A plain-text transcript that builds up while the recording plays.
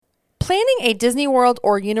Planning a Disney World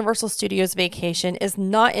or Universal Studios vacation is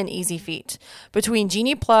not an easy feat. Between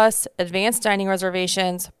Genie Plus, advanced dining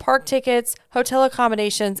reservations, park tickets, hotel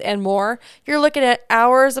accommodations, and more, you're looking at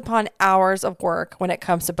hours upon hours of work when it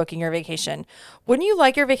comes to booking your vacation. Wouldn't you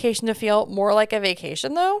like your vacation to feel more like a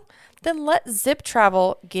vacation, though? Then let Zip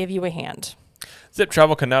Travel give you a hand. Zip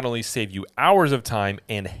Travel can not only save you hours of time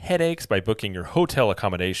and headaches by booking your hotel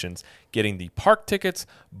accommodations, getting the park tickets,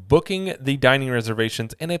 booking the dining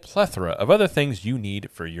reservations, and a plethora of other things you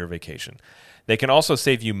need for your vacation. They can also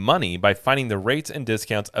save you money by finding the rates and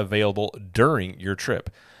discounts available during your trip.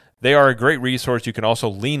 They are a great resource you can also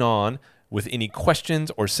lean on with any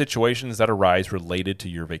questions or situations that arise related to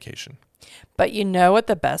your vacation. But you know what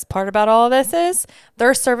the best part about all of this is?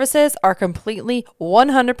 Their services are completely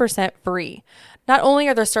 100% free. Not only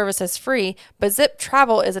are their services free, but Zip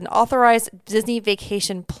Travel is an authorized Disney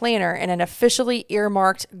vacation planner and an officially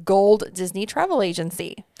earmarked Gold Disney travel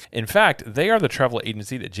agency. In fact, they are the travel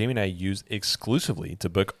agency that Jamie and I use exclusively to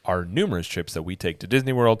book our numerous trips that we take to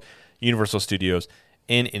Disney World, Universal Studios,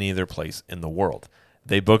 and any other place in the world.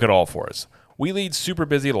 They book it all for us. We lead super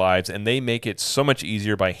busy lives, and they make it so much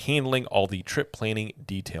easier by handling all the trip planning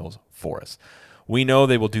details for us. We know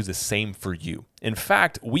they will do the same for you. In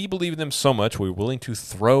fact, we believe in them so much we're willing to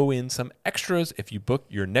throw in some extras if you book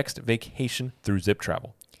your next vacation through Zip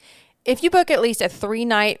Travel. If you book at least a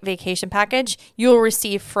 3-night vacation package, you'll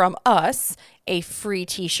receive from us a free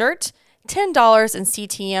t-shirt, $10 in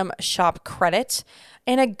CTM shop credit,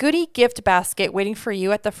 and a goodie gift basket waiting for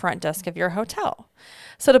you at the front desk of your hotel.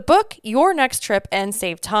 So to book your next trip and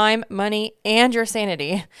save time, money, and your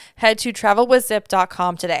sanity, head to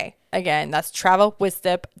travelwithzip.com today. Again, that's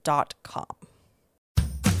travelwithzip.com.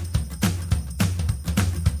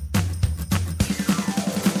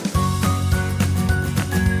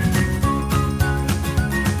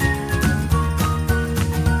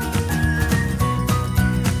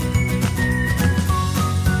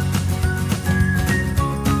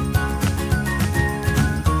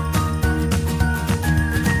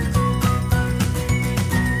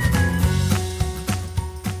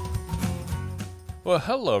 Well,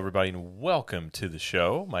 hello, everybody, and welcome to the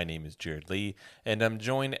show. My name is Jared Lee, and I'm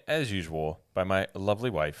joined, as usual, by my lovely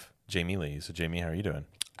wife, Jamie Lee. So, Jamie, how are you doing?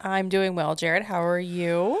 I'm doing well, Jared. How are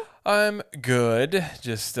you? I'm good.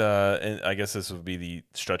 Just, and I guess this would be the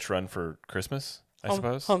stretch run for Christmas, I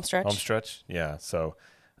suppose. Home stretch. Home stretch, yeah. So,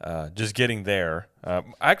 just getting there.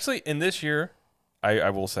 Actually, in this year,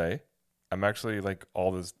 I will say, I'm actually like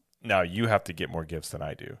all this. Now, you have to get more gifts than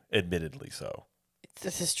I do, admittedly so.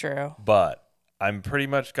 This is true. But I'm pretty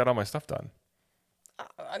much got all my stuff done.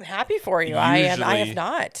 I'm happy for you. I have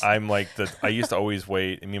not. I'm like I used to always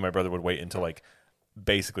wait, and me and my brother would wait until like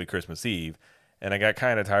basically Christmas Eve, and I got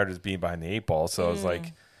kind of tired of just being behind the 8 ball. So I was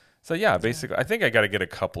like, so yeah, basically, I think I got to get a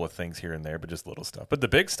couple of things here and there, but just little stuff. But the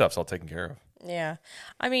big stuff's all taken care of. Yeah,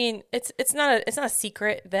 I mean, it's not a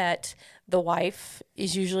secret that the wife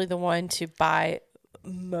is usually the one to buy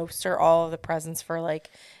most or all of the presents for like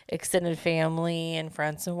extended family and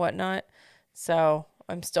friends and whatnot. So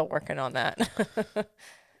I'm still working on that.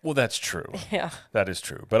 Well, that's true. Yeah. That is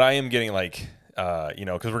true. But I am getting like,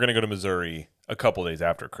 because we're going to go to Missouri a couple days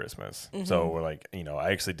after Christmas. Mm-hmm. So we're like,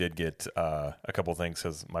 I actually did get a couple things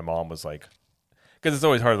because my mom was like, because it's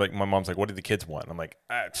always hard. Like my mom's like, what do the kids want? I'm like,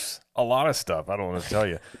 a lot of stuff. I don't want to tell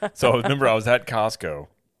you. So remember I was at Costco,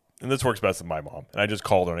 and this works best with my mom. And I just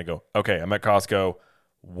called her and I go, okay, I'm at Costco.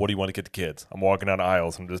 What do you want to get the kids? I'm walking down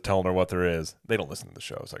aisles. I'm just telling her what there is. They don't listen to the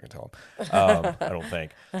show, so I can tell them. I don't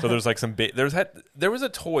think. So there's like some there was a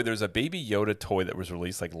toy. There's a Baby Yoda toy that was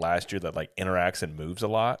released like last year that like interacts and moves a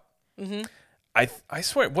lot. Mm-hmm. I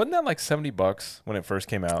swear, wasn't that like $70 when it first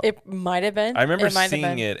came out? It might have been. I remember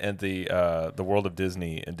seeing it at the World of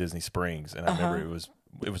Disney in Disney Springs, and I remember it was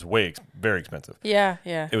very expensive. Yeah.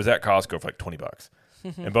 It was at Costco for like $20.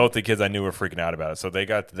 And both the kids I knew were freaking out about it. So they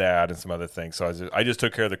got that and some other things. So I just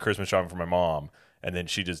took care of the Christmas shopping for my mom. And then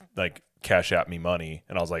she just like cash out me money.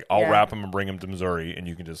 And I was like, I'll wrap them and bring them to Missouri. And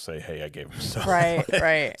you can just say, hey, I gave them stuff.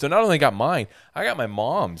 Right. So not only got mine, I got my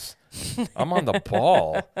mom's. I'm on the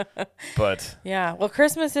ball. But yeah. Well,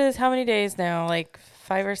 Christmas is how many days now? Like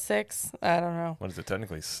 5 or 6? I don't know. What is it?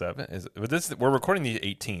 Technically 7? We're recording the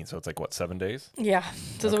 18th. So it's like, what, 7 days? Yeah.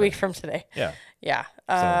 So it's a week from today. Yeah. Yeah.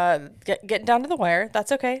 Getting down to the wire.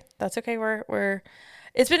 That's okay. We're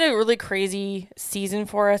it's been a really crazy season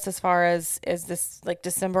for us as far as this like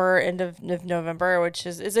December, end of November, which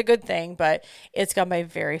is a good thing, but it's gone by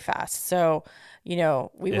very fast. So, we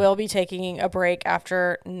will be taking a break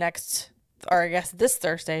after this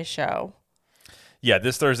Thursday's show. Yeah,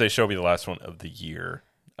 this Thursday show will be the last one of the year.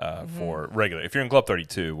 for regular. If you're in Club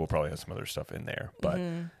 32, we'll probably have some other stuff in there. But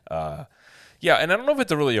yeah, and I don't know if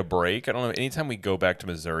it's really a break. I don't know. Anytime we go back to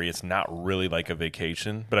Missouri, it's not really like a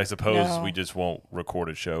vacation. But I suppose we just won't record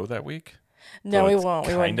a show that week. No, so we it's won't.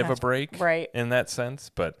 We kind wouldn't of a have to. break, Right. in that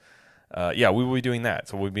sense. But yeah, we will be doing that.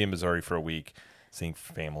 So we'll be in Missouri for a week, seeing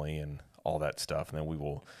family and all that stuff, and then we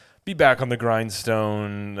will be back on the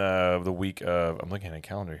grindstone the week of. I'm looking at a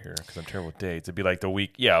calendar here because I'm terrible with dates. It'd be like the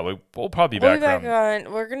week. Yeah, we'll probably be back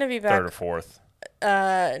around we're gonna be back third or fourth.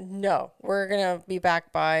 No, we're gonna be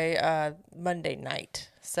back by Monday night.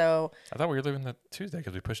 So I thought we were leaving that Tuesday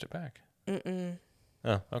because we pushed it back.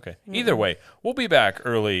 Oh, okay. Either way, we'll be back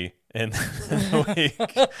early in the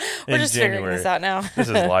week. we're just figuring this out now. This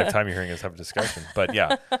is live time. You're hearing us have a discussion, but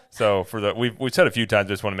yeah. So for the we've said a few times.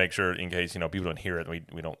 Just want to make sure in case people don't hear it. We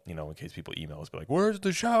don't in case people email us, be like, "Where's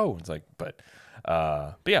the show?" It's like, but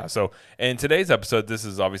yeah. So in today's episode, this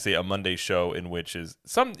is obviously a Monday show, in which is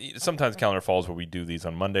sometimes calendar falls where we do these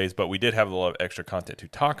on Mondays, but we did have a lot of extra content to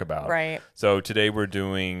talk about. Right. So today we're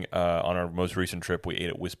doing on our most recent trip, we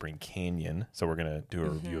ate at Whispering Canyon. So we're gonna do a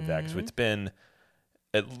review of that because it's been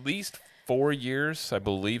at least 4 years, I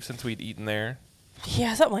believe, since we'd eaten there.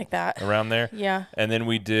 Yeah, something like that. Around there. Yeah. And then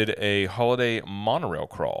we did a holiday monorail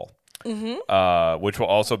crawl, which will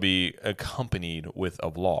also be accompanied with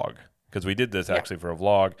a vlog. Because we did this actually for a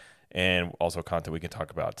vlog and also content we can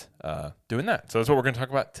talk about doing that. So that's what we're going to talk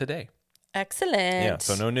about today. Excellent. Yeah,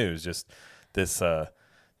 so no news, just this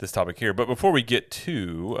this topic here. But before we get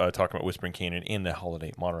to talking about Whispering Canyon in the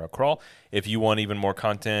holiday monorail crawl, if you want even more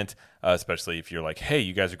content, especially if you're like, hey,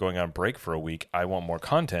 you guys are going on break for a week, I want more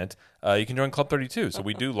content, you can join Club 32. So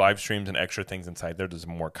we do live streams and extra things inside there. There's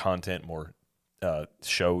more content, more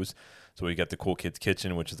shows. So we got the Cool Kids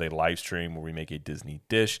Kitchen, which is a live stream where we make a Disney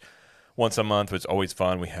dish once a month. It's always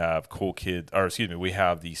fun. We have we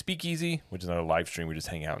have the Speakeasy, which is another live stream. We just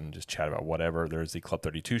hang out and just chat about whatever. There's the Club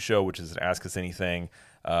 32 show, which is an Ask Us Anything,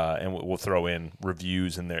 and we'll throw in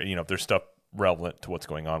reviews in there. If there's stuff relevant to what's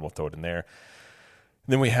going on, we'll throw it in there.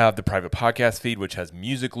 Then we have the private podcast feed, which has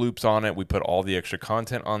music loops on it. We put all the extra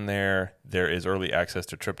content on there. There is early access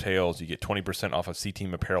to Trip Tales. You get 20% off of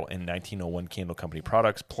C-Team apparel and 1901 Candle Company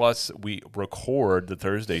products. Plus, we record the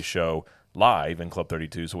Thursday show live in Club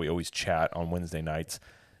 32, so we always chat on Wednesday nights,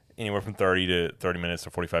 anywhere from 30 minutes to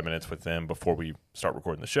 45 minutes with them before we start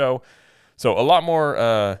recording the show. So a lot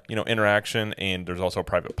more, interaction, and there's also a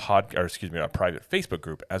private a private Facebook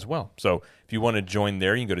group as well. So if you want to join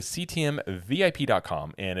there, you can go to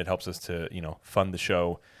ctmvip.com, and it helps us to, fund the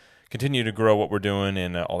show, continue to grow what we're doing,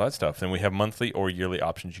 and all that stuff. Then we have monthly or yearly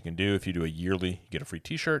options you can do. If you do a yearly, you get a free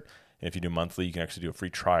T-shirt. And if you do monthly, you can actually do a free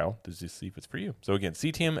trial to just see if it's for you. So again,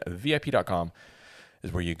 ctmvip.com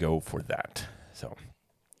is where you go for that. So,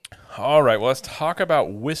 all right, well, let's talk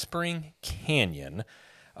about Whispering Canyon.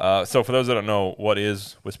 So for those that don't know, what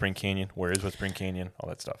is Whispering Canyon? Where is Whispering Canyon? All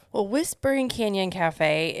that stuff. Well, Whispering Canyon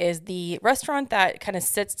Cafe is the restaurant that kind of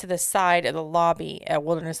sits to the side of the lobby at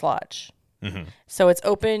Wilderness Lodge. Mm-hmm. So it's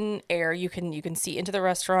open air. You can see into the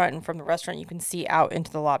restaurant, and from the restaurant you can see out into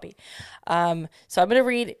the lobby. So I'm going to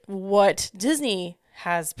read what Disney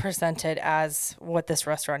has presented as what this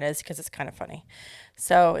restaurant is because it's kind of funny.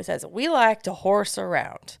 So it says, "We like to horse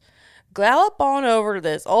around. Gallop on over to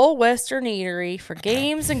this old Western eatery for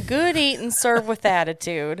games and good eating served with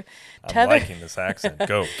attitude. I'm liking this accent.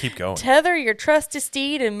 Keep going. Tether your trusty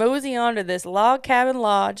steed and mosey onto this log cabin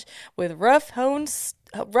lodge with rough-hewn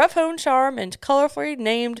charm and colorfully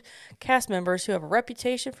named cast members who have a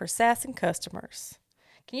reputation for sassing customers."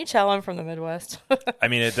 Can you tell I'm from the Midwest? I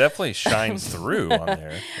mean, it definitely shines through on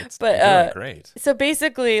there. It's doing great. So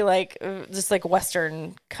basically, just like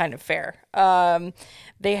Western kind of fare.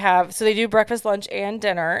 They do breakfast, lunch, and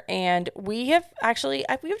dinner. And we've actually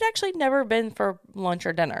never been for lunch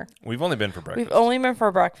or dinner. We've only been for breakfast. We've only been for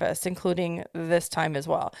breakfast, including this time as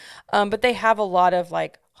well. But they have a lot of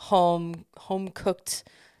home cooked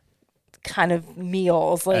kind of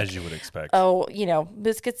meals, as you would expect.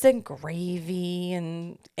 Biscuits and gravy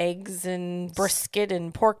and eggs and brisket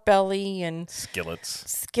and pork belly and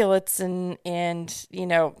skillets and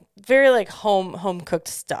very home cooked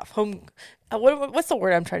stuff. What's the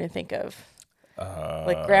word I'm trying to think of?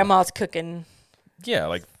 Grandma's cooking.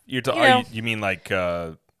 Yeah, you mean I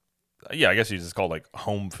guess you just call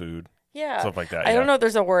home food. Yeah, stuff like that. I don't know if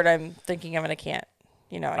there's a word I'm thinking of and I can't.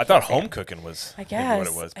 I thought home cooking was I guess what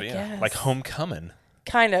it was, but like homecoming.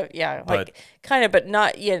 Kind of, yeah. But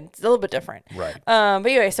not, yeah, it's a little bit different. Right. But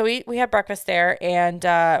anyway, so we had breakfast there, and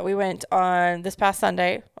we went on this past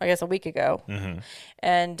Sunday, I guess a week ago,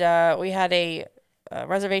 and we had a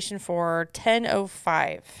reservation for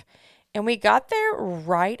 10:05, and we got there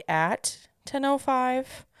right at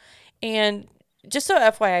 10:05. And just so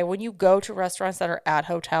FYI, when you go to restaurants that are at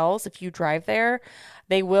hotels, if you drive there,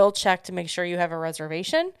 they will check to make sure you have a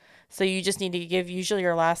reservation. So you just need to give usually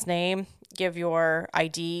your last name, give your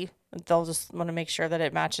ID. They'll just want to make sure that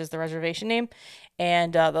it matches the reservation name,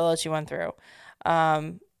 and they'll let you on through.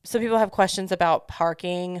 Some people have questions about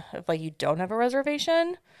parking. If like you don't have a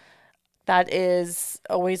reservation, that is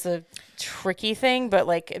always a tricky thing. But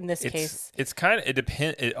like in this case, it's kind of, it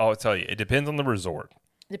depends. I'll tell you, it depends on the resort.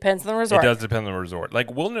 Depends on the resort. It does depend on the resort. Like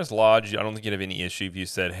Wilderness Lodge, I don't think you'd have any issue if you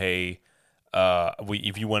said, hey,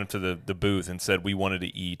 if you went up to the booth and said we wanted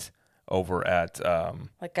to eat over at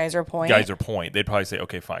like Geyser Point. Geyser Point, they'd probably say,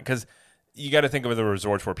 okay, fine. Because you got to think of the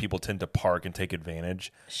resorts where people tend to park and take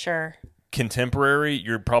advantage. Sure. Contemporary,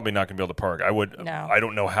 you're probably not going to be able to park. No. I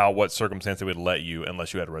don't know what circumstance they would let you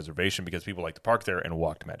unless you had a reservation, because people like to park there and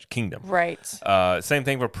walk to Magic Kingdom. Right. Same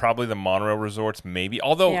thing for probably the monorail resorts, maybe.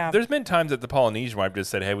 Although there's been times at the Polynesian where I've just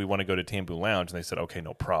said, hey, we want to go to Tambu Lounge, and they said, okay,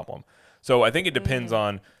 no problem. So I think it depends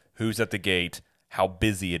on who's at the gate, how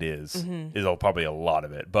busy it is probably a lot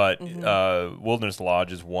of it. But Wilderness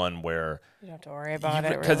Lodge is one where you don't have to worry about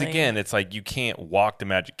it. Because really. again, it's like you can't walk to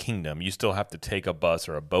Magic Kingdom. You still have to take a bus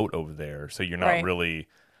or a boat over there. So you're not really,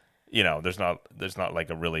 there's not like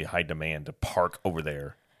a really high demand to park over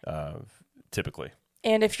there typically.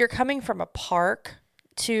 And if you're coming from a park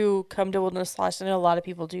to come to Wilderness Lodge, I know a lot of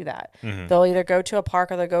people do that. They'll either go to a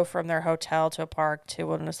park or they'll go from their hotel to a park to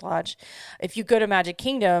Wilderness Lodge. If you go to Magic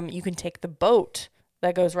Kingdom, you can take the boat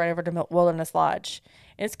that goes right over to Wilderness Lodge.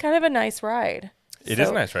 And it's kind of a nice ride. It is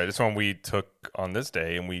a nice ride. It's one we took on this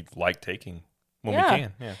day, and we like taking when we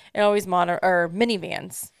can. Yeah. And always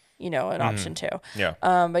minivans, an option too. Yeah.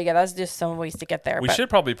 But yeah, that's just some ways to get there. We should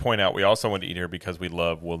probably point out we also went to eat here because we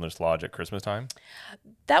love Wilderness Lodge at Christmas time.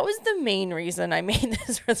 That was the main reason I made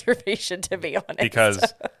this reservation, to be honest.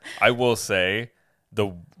 Because I will say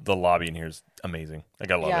the lobby in here is amazing.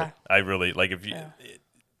 Like I love it. I really like if you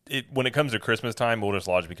when it comes to Christmas time, Wilderness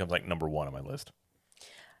Lodge becomes like number one on my list.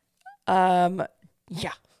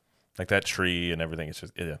 Yeah. Like that tree and everything. It's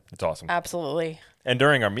just, it's awesome. Absolutely. And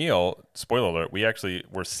during our meal, spoiler alert, we actually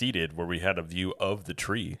were seated where we had a view of the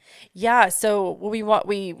tree. Yeah. So we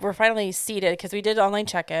were finally seated because we did online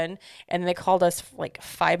check-in, and they called us like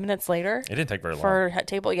 5 minutes later. It didn't take very long for a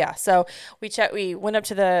table. Yeah. So we went up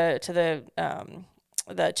to the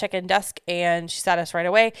check-in desk, and she sat us right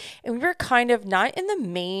away, and we were kind of not in the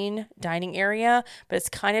main dining area, but it's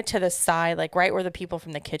kind of to the side, like right where the people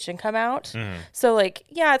from the kitchen come out. So like,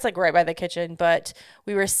 it's like right by the kitchen, but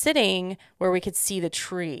we were sitting where we could see the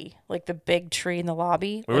tree, like the big tree in the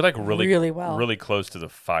lobby. We were like really really close to the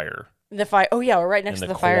fire. The fire. Oh yeah, we're right next to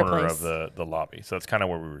the fireplace of the lobby. So that's kind of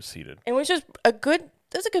where we were seated. And which is a good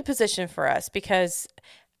position for us because,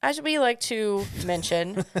 as we like to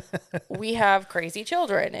mention, we have crazy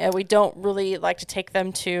children, and we don't really like to take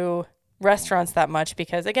them to restaurants that much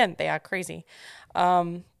because, again, they act crazy.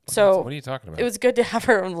 So what are you talking about? It was good to have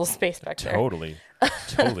our own little space back there. Totally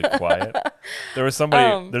quiet. There was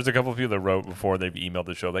somebody. There's a couple of people that wrote before they've emailed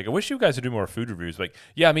the show like, I wish you guys would do more food reviews. Like,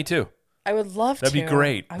 yeah, me too. I would love That'd be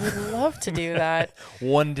great. I would love to do that.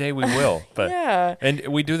 One day we will. But yeah. And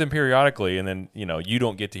we do them periodically, and then you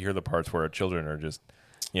don't get to hear the parts where our children are just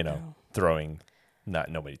throwing,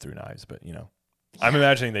 nobody threw knives, but I'm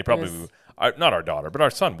imagining they probably not our daughter, but our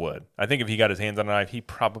son would. I think if he got his hands on a knife, he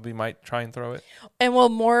probably might try and throw it. And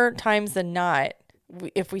more times than not,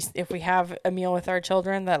 if we have a meal with our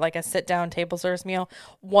children, that like a sit down table service meal,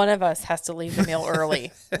 one of us has to leave the meal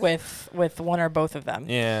early with one or both of them.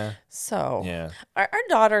 Yeah. So yeah, our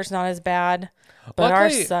daughter's not as bad, but our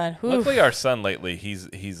son. Luckily, our son lately,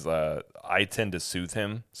 he's I tend to soothe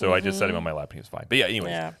him, so I just set him on my lap and he was fine. But yeah,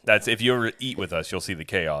 anyways, that's if you ever eat with us, you'll see the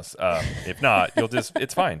chaos. If not,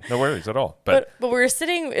 it's fine, no worries at all. But we were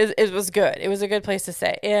sitting. It was good. It was a good place to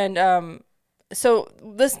stay, and so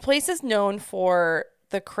this place is known for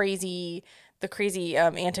the crazy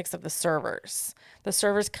antics of the servers. The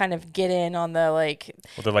servers kind of get in on the like.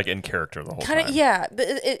 Well, they're like in character the whole time. Yeah,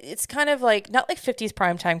 it's kind of like not like 50s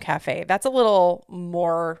primetime cafe. That's a little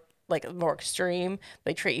more extreme.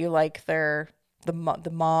 They treat you like they're the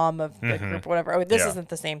mom of the group or whatever. Oh, this isn't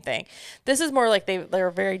the same thing. This is more like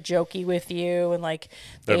they're very jokey with you and like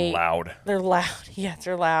they're loud. They're loud. Yes,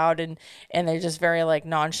 they're loud and they're just very like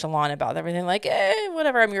nonchalant about everything. Like,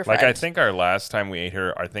 whatever, I'm your friend. Like I think our last time we ate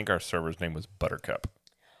here, I think our server's name was Buttercup.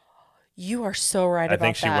 You are so right about that. I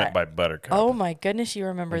think she went by Buttercup. Oh my goodness, you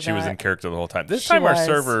remember that. She was in character the whole time. This time our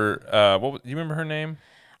server, do you remember her name?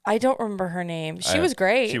 I don't remember her name. She was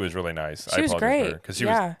great. She was really nice. She was great because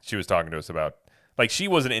she was talking to us about Like, she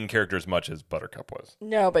wasn't in character as much as Buttercup was.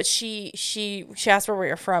 No, but she asked where we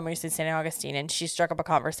were from. We said St. Augustine, and she struck up a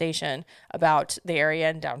conversation about the area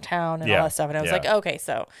and downtown and all that stuff. And I was like, okay,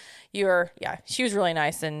 so she was really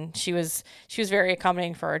nice, and she was very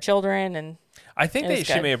accommodating for our children, and I think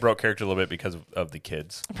she may have broke character a little bit because of the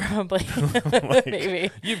kids. Probably.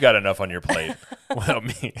 Maybe. You've got enough on your plate without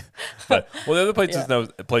me. But, the other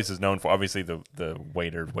place is known for, obviously, the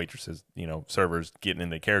waiters, waitresses, servers getting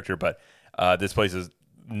into character. But this place is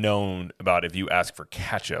known about if you ask for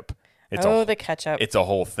ketchup. The ketchup. It's a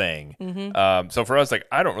whole thing. Mm-hmm. So for us,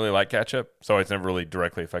 I don't really like ketchup, so it's never really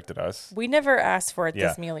directly affected us. We never asked for it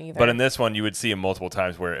this meal either. But in this one, you would see it multiple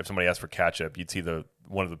times where if somebody asked for ketchup, you'd see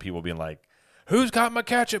one of the people being like, "Who's got my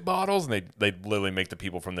ketchup bottles?" And they'd literally make the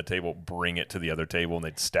people from the table bring it to the other table, and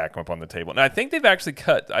they'd stack them up on the table. And I think they've actually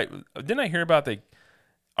didn't I hear about they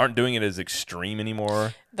aren't doing it as extreme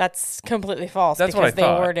anymore? That's completely false. That's what I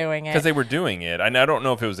thought. They were doing it. Because they were doing it. And I don't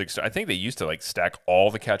know if it was extreme. I think they used to stack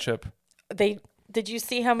all the ketchup. Did you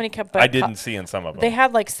see how many cups? I didn't see in some of them. They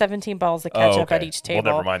had 17 bottles of ketchup at each table.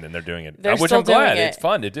 Well, never mind then. They're doing it. They're which still I'm glad. doing it. It's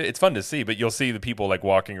fun. It's fun to see. But you'll see the people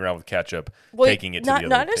walking around with ketchup, taking it to the other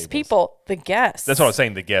not just people, the guests. That's what I was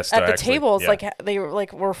saying. The guests at the tables, they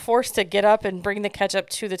were forced to get up and bring the ketchup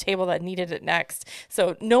to the table that needed it next.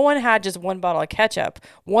 So no one had just one bottle of ketchup.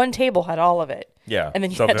 One table had all of it. Yeah, and then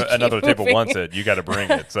so if another table wants it, you got to bring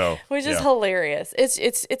it. So which is hilarious.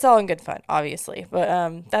 It's all in good fun, obviously, but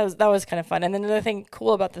that was kind of fun. And then another thing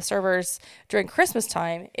cool about the servers during Christmas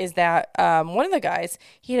time is that one of the guys,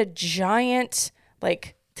 he had a giant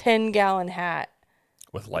 10-gallon hat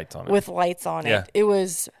with lights on it. Yeah. It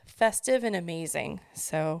was festive and amazing.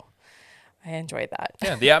 So I enjoyed that.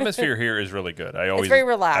 Yeah, the atmosphere here is really good. It's very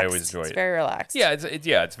relaxed. I always enjoy it. It's very relaxed. Yeah,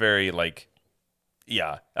 it's very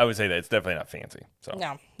yeah, I would say that it's definitely not fancy. So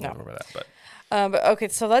no. Over that, but okay,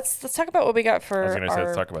 so let's talk about what we got for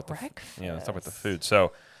let's talk about breakfast. let's talk about the food.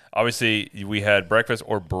 So obviously we had breakfast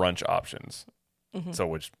or brunch options. Mm-hmm. So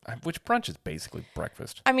which brunch is basically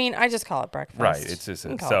breakfast. I mean, I just call it breakfast. Right. It's just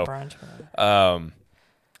it brunch.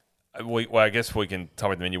 I guess we can talk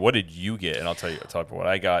about the menu. What did you get? And I'll talk about what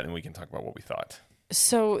I got, and we can talk about what we thought.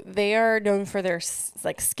 So they are known for their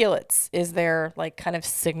skillets. Is their kind of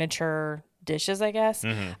signature dishes, I guess.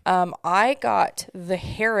 Mm-hmm. I got the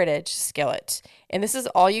Heritage skillet, and this is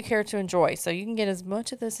all you care to enjoy. So you can get as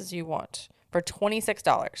much of this as you want for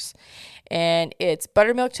 $26. And it's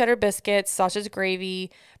buttermilk cheddar biscuits, sausage gravy,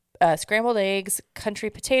 scrambled eggs, country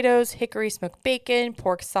potatoes, hickory smoked bacon,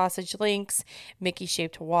 pork sausage links,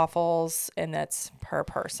 Mickey-shaped waffles, and that's per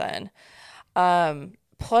person.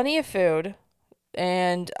 Plenty of food.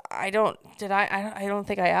 And I don't think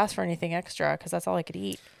I asked for anything extra because that's all I could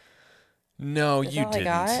eat. No, you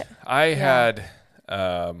didn't. I had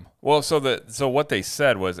so what they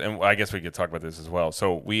said was, and I guess we could talk about this as well.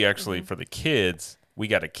 So we actually for the kids, we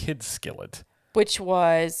got a kids skillet, which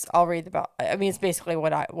was I'll read about. I mean, it's basically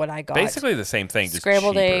what I got. Basically the same thing, just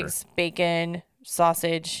scrambled cheaper. Eggs, bacon,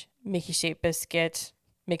 sausage, Mickey-shaped biscuit,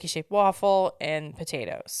 Mickey-shaped waffle, and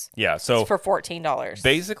potatoes. Yeah, so it's for $14.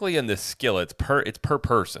 Basically, in the skillet, it's per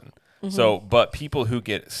person. Mm-hmm. So, but people who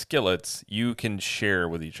get skillets, you can share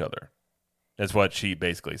with each other. That's what she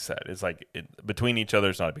basically said. It's between each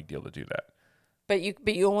other, it's not a big deal to do that. But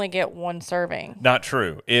you only get one serving. Not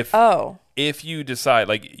true. If you decide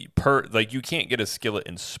you can't get a skillet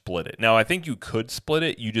and split it. Now I think you could split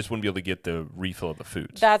it. You just wouldn't be able to get the refill of the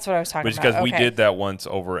foods. That's what I was talking about. Because we did that once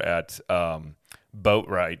over at Boat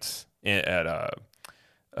Rights at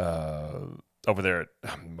over there.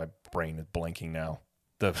 My brain is blanking now.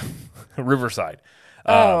 The Riverside.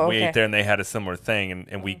 We ate there and they had a similar thing,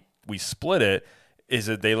 and we split it. Is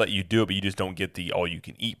that they let you do it, but you just don't get the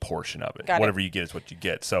all-you-can-eat portion of it. Whatever you get is what you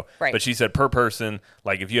get. So, right. But she said per person,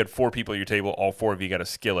 if you had 4 people at your table, all 4 of you got a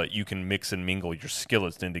skillet, you can mix and mingle your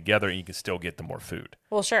skillets in together, and you can still get the more food.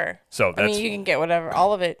 Well, sure. So you can get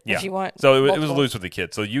all of it if you want. So it was loose with the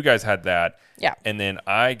kids. So you guys had that. Yeah. And then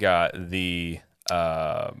I got the...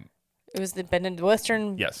 it was the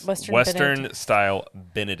Western Benedict. Style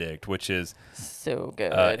Benedict, which is so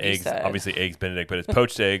good. Eggs, obviously eggs Benedict, but it's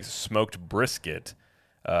poached eggs, smoked brisket,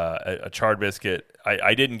 a charred biscuit.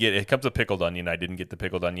 I didn't get it. Comes with pickled onion. I didn't get the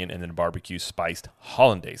pickled onion, and then barbecue spiced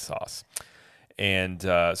hollandaise sauce. And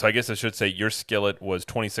so I guess I should say your skillet was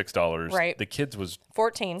 $26. Right. The kids was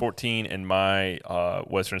 $14, and my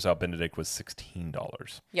Western Style Benedict was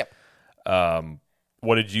 $16. Yep.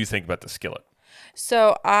 What did you think about the skillet?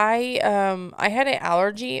 So I had an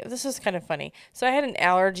allergy. This is kind of funny. So I had an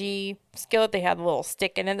allergy skillet. They had a little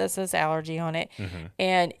stick in it that says allergy on it,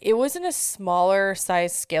 and it was in a smaller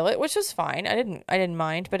size skillet, which was fine. I didn't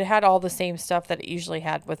mind, but it had all the same stuff that it usually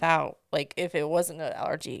had without, like, if it wasn't an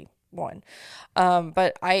allergy one.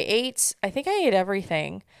 But I think I ate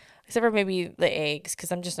everything except for maybe the eggs,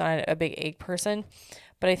 because I'm just not a big egg person.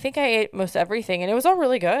 But I think I ate most everything, and it was all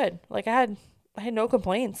really good. Like I had no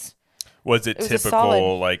complaints. Was it It was a typical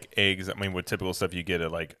solid- like eggs? I mean, what typical stuff you get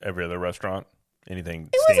at like every other restaurant? Anything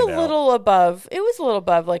It stand was a out? little above. It was a little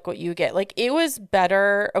above like what you get. Like it was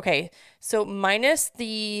better. Okay, so minus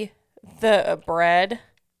the bread,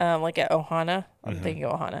 like at Ohana. I'm thinking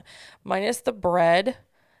Ohana. Minus the bread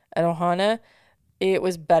at Ohana, it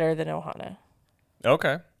was better than Ohana.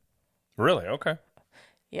 Okay. Really? Okay.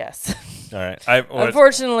 Yes. All right.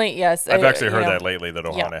 Unfortunately, yes. I've actually you heard know, that lately that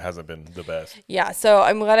Ohana yeah. hasn't been the best. Yeah, so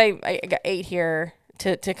I'm glad I ate here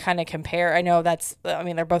to kind of compare. I know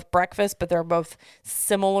they're both breakfast, but they're both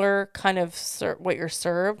similar kind of what you're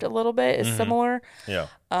served a little bit is similar. Yeah.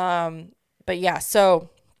 But yeah, so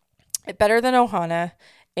better than Ohana,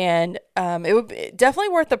 and it would be definitely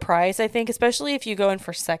worth the price, I think, especially if you go in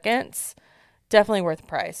for seconds. Definitely worth the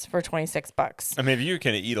price for $26. I mean, if you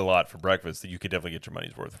can eat a lot for breakfast, you could definitely get your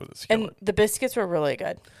money's worth for the skillet. And the biscuits were really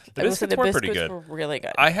good. The I will say biscuits were pretty good. Were really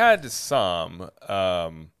good. I had some,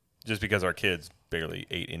 just because our kids barely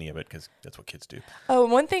ate any of it because that's what kids do. Oh,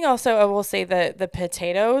 one thing also I will say that the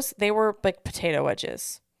potatoes, they were like potato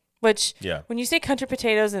wedges, which Yeah. when you say country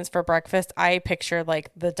potatoes and it's for breakfast, I picture like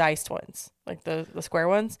the diced ones, like the square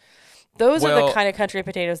ones. Those are the Well, kind of country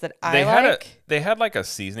potatoes that I They like. had like a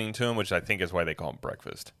seasoning to them, which I think is why they call them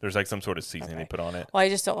breakfast. There's like some sort of seasoning they put on it. Well, I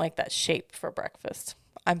just don't like that shape for breakfast.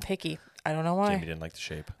 I'm picky. I don't know why. Jamie didn't like the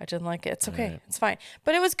shape. I didn't like it. It's okay. Right. It's fine.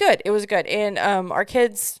 But it was good. It was good. And our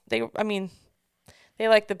kids, they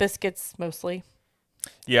like the biscuits mostly.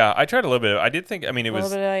 Yeah, I tried a little bit. I did think. I mean, it A little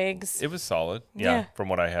was bit of eggs. it was solid. Yeah, Yeah. from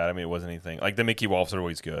what I had. I mean, it wasn't anything like the Mickey waffles are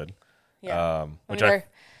always good. Yeah. Which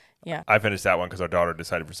Yeah. I finished that one because our daughter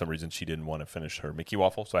decided for some reason she didn't want to finish her Mickey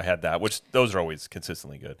waffle, so I had that. Which those are always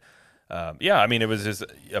consistently good. Yeah, I mean, it was just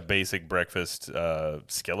a basic breakfast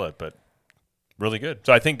skillet, but really good.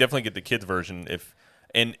 So I think definitely get the kids version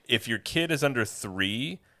if your kid is under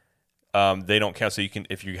 3, they don't count. So you can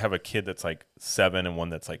if you have a kid that's like 7 and one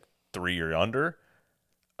that's like 3 or under.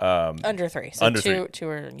 Under 3. So Under three. two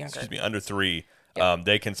or younger. Excuse me, under 3, Yep.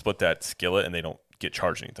 they can split that skillet and they don't get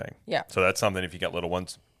charged anything. Yeah. So that's something if you got little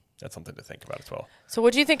ones, that's something to think about as well. So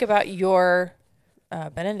what do you think about your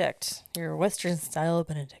Benedict, your Western style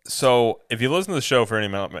Benedict? So if you listen to the show for any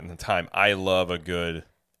amount of time, I love a good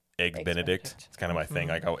egg Eggs Benedict. Benedict. It's kind of my thing.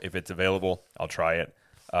 Like if it's available, I'll try it.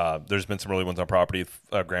 There's been some really ones on property.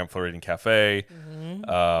 Grand Floridian Cafe,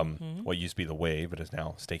 what used to be the Wave, but is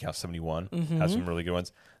now Steakhouse 71, has some really good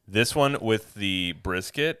ones. This one with the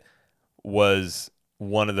brisket was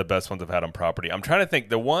one of the best ones I've had on property. I'm trying to think.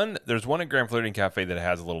 There's one at Grand Floridian Cafe that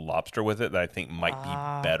has a little lobster with it that I think might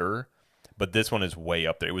be better, but this one is way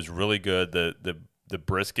up there. It was really good. The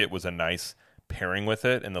brisket was a nice pairing with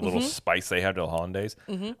it, and the little spice they have to the hollandaise.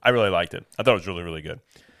 I really liked it. I thought it was really, really good.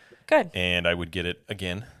 Good. And I would get it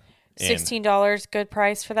again. And, $16, good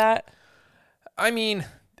price for that. I mean,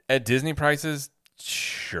 at Disney prices,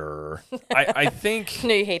 sure. I think.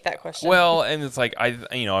 No, you hate that question. Well, and it's like I'm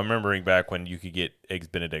remembering back when you could get eggs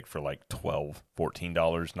Benedict for like $12,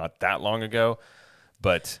 $14 not that long ago.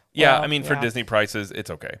 But yeah, Well, I mean for yeah. Disney prices, it's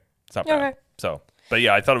okay. It's not bad. Okay. So, but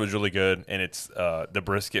yeah, I thought it was really good, and it's the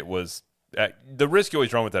brisket was the risk you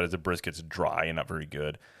always run with that is the brisket's dry and not very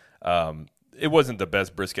good. It wasn't the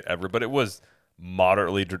best brisket ever, but it was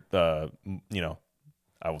moderately, I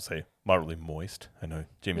will say moderately moist. I know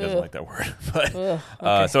Jamie doesn't Ugh. like that word, but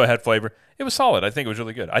Okay. so it had flavor. It was solid. I think it was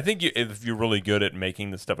really good. I think if you're really good at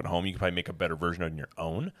making this stuff at home, you can probably make a better version on your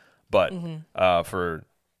own. But for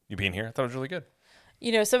you being here, I thought it was really good.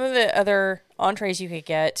 Some of the other entrees you could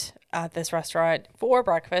get at this restaurant for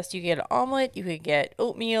breakfast, you could get an omelet, you could get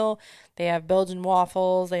oatmeal. They have Belgian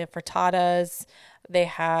waffles, they have frittatas,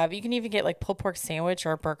 you can even get like pulled pork sandwich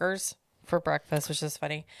or burgers for breakfast, which is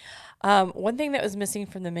funny. One thing that was missing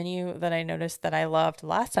from the menu that I noticed that I loved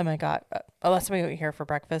last time we went here for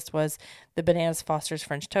breakfast was the Bananas Foster's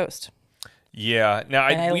French toast. Yeah. Now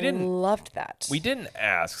And we didn't. loved that. We didn't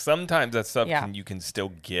ask. Sometimes that stuff Yeah. you can still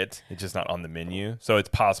get. It's just not on the menu. So it's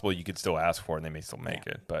possible you could still ask for it and they may still make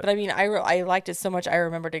it. But I mean, I liked it so much. I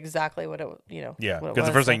remembered exactly what it, yeah, what it because the was.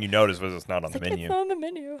 first thing you noticed was it's not on the It's menu. not on the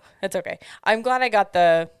menu. It's okay. I'm glad I got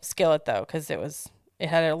the skillet though, because it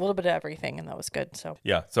had a little bit of everything, and that was good. So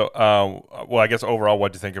Yeah. So, well, I guess overall,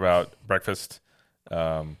 what do you think about breakfast?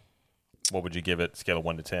 what would you give it? Scale of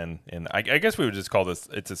 1 to 10. And I guess we would just call this.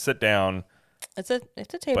 It's a sit down. It's a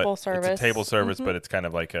table service. It's a table service, but it's kind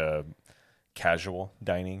of like a casual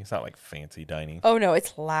dining. It's not like fancy dining. Oh no,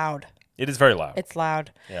 it's loud. It is very loud. It's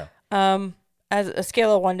loud. Yeah. As a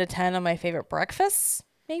scale of 1 to 10 on my favorite breakfasts,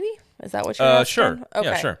 maybe? Is that what you're asking? Sure. Okay.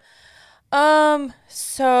 Yeah, sure.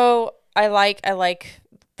 So I like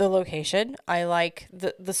the location. I like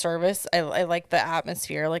the service. I like the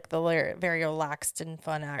atmosphere, like the very relaxed and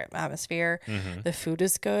fun atmosphere. Mm-hmm. The food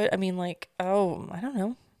is good. I mean, like, I don't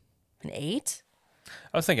know, an 8?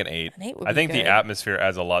 I was thinking 8. An 8 would I be think good. the atmosphere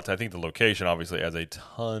adds a lot. I think the location obviously adds a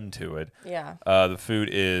ton to it. Yeah. The food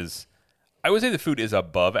is, I would say the food is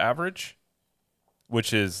above average,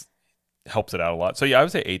 which helps it out a lot. So yeah, I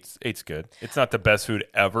would say 8's good. It's not the best food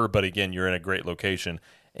ever, but again, you're in a great location.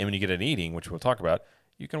 And when you get an eating, which we'll talk about,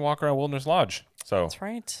 you can walk around Wilderness Lodge. So That's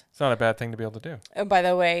right. it's not a bad thing to be able to do. And by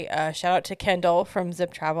the way, shout out to Kendall from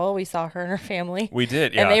Zip Travel. We saw her and her family. We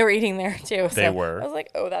did, yeah. And they were eating there too. They so were. I was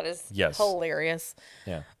like, oh, that is hilarious.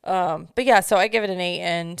 Yeah. But yeah, so I give it an 8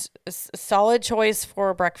 and a solid choice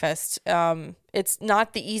for breakfast. It's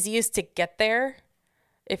not the easiest to get there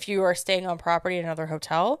if you are staying on property in another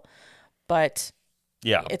hotel, but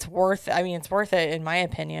yeah, it's worth it in my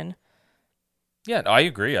opinion. Yeah, no, I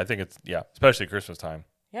agree. I think it's, especially Christmas time.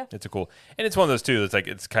 Yeah. It's a cool, and it's one of those too, that's like,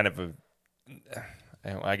 it's kind of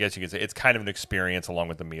I guess you could say it's kind of an experience along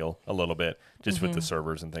with the meal a little bit, just with the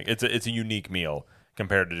servers and things. It's a unique meal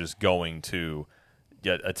compared to just going to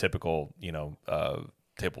a typical,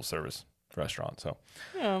 table service restaurant. So,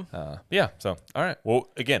 so, all right. Well,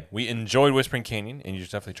 again, we enjoyed Whispering Canyon, and you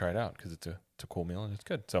should definitely try it out because it's a cool meal and it's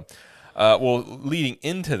good. So, leading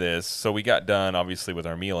into this, so we got done obviously with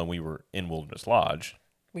our meal, and we were in Wilderness Lodge,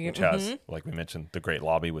 which has, like we mentioned, the great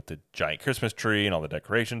lobby with the giant Christmas tree and all the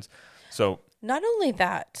decorations. So not only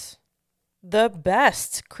that, the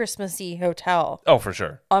best Christmassy hotel. Oh, for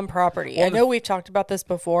sure. On property. Well, I know we've talked about this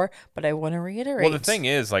before, but I want to reiterate. Well, the thing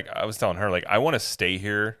is, like I was telling her, like I want to stay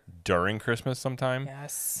here during Christmas sometime.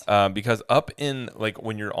 Yes. Because up in, like,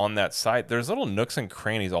 when you're on that site, there's little nooks and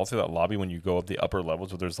crannies all through that lobby when you go up the upper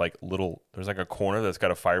levels where there's like a corner that's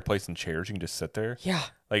got a fireplace and chairs. You can just sit there. Yeah.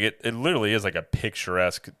 Like it literally is like a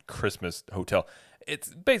picturesque Christmas hotel.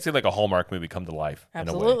 It's basically like a Hallmark movie come to life.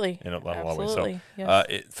 Absolutely. In a lot of ways. Absolutely. So,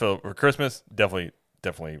 yes. for Christmas, definitely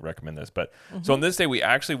recommend this. But so on this day, we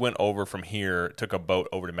actually went over from here, took a boat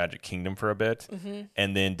over to Magic Kingdom for a bit,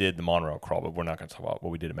 and then did the monorail crawl. But we're not going to talk about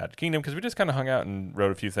what we did at Magic Kingdom because we just kind of hung out and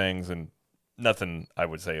rode a few things, and nothing I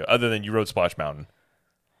would say other than you rode Splash Mountain.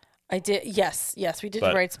 I did. Yes, we did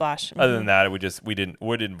ride Splash. Other than that, we didn't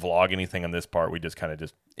vlog anything on this part. We just kind of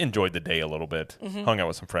just enjoyed the day a little bit, hung out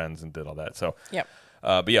with some friends, and did all that. So yep.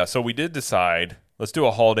 But yeah, so we did decide let's do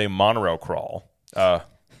a holiday monorail crawl.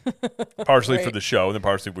 Partially for the show, and then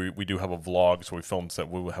partially we do have a vlog. So we filmed. So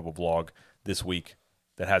we will have a vlog this week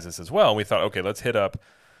that has this as well. And we thought, okay, let's hit up.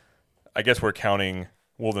 I guess we're counting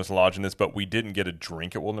Wilderness Lodge in this, but we didn't get a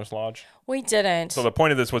drink at Wilderness Lodge. We didn't. So the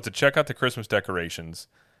point of this was to check out the Christmas decorations,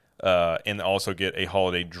 and also get a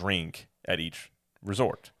holiday drink at each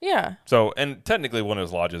resort. Yeah. So, and technically,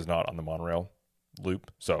 Wilderness Lodge is not on the monorail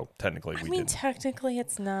loop, so technically technically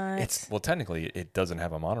it's not. Technically it doesn't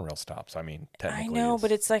have a monorail stop, so I mean technically I know,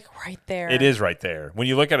 but it's like right there. It is right there. When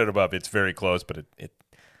you look at it above, it's very close, but it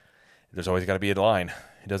there's always got to be a line.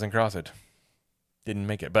 It doesn't cross it. Didn't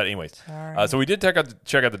make it. But anyways, so we did check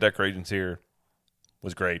out the decorations here.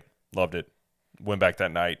 Was great. Loved it. Went back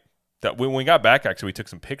that night. When we got back, actually, we took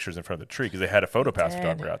some pictures in front of the tree because they had a PhotoPass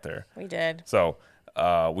photographer out there. We did. So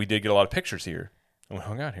we did get a lot of pictures here, and we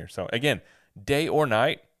hung out here. So again, day or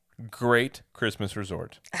night, great Christmas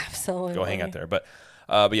resort. Absolutely. Go hang out there. But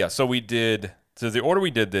yeah, so we did. So the order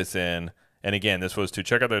we did this in, and again, this was to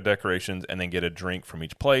check out the decorations and then get a drink from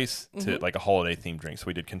each place, to like a holiday themed drink. So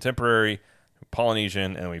we did Contemporary,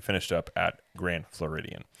 Polynesian, and we finished up at Grand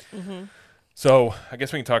Floridian. So I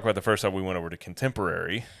guess we can talk about the first time we went over to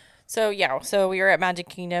Contemporary. So yeah, so we were at Magic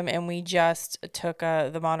Kingdom and we just took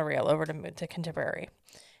the monorail over to Contemporary,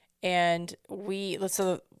 and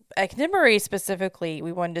at Contemporary specifically,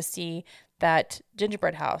 we wanted to see that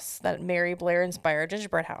gingerbread house, that Mary Blair inspired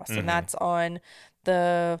gingerbread house, and that's on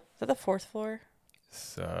the fourth floor.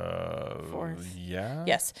 So fourth. Yeah.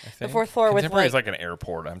 Yes, the fourth floor. Contemporary with is like an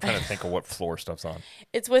airport. I'm trying to think of what floor stuff's on.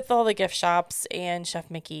 It's with all the gift shops and Chef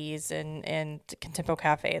Mickey's and Contempo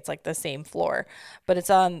Cafe. It's like the same floor, but it's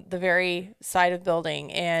on the very side of the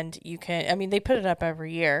building, and you can. I mean, they put it up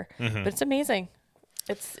every year, but it's amazing.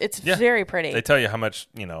 It's very pretty. They tell you how much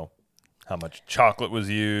chocolate was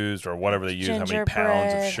used or whatever they use, how many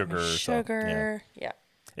pounds of sugar. Sugar. So, yeah.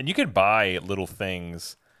 And you could buy little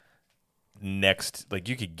things next, like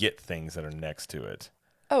you could get things that are next to it.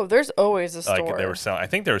 Oh, there's always a store. Like they were selling, I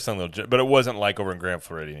think they were selling little, but it wasn't like over in Grand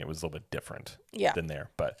Floridian. It was a little bit different than there.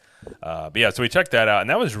 But yeah, so we checked that out, and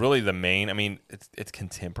that was really the main. I mean, it's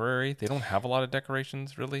contemporary. They don't have a lot of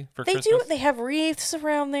decorations really for Christmas. They do. They have wreaths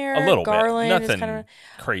around there. A little garland, bit, nothing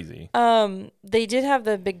crazy. They did have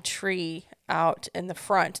the big tree out in the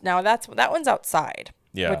front. Now that one's outside.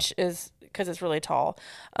 Yeah, which is because it's really tall,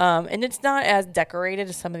 and it's not as decorated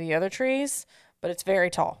as some of the other trees, but it's very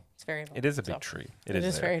tall. It is a big tree. It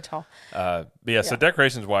is very tall. But yeah, so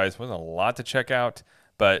decorations wise, wasn't a lot to check out.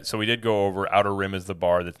 But so we did go over. Outer Rim is the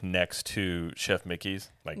bar that's next to Chef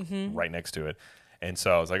Mickey's, like right next to it. And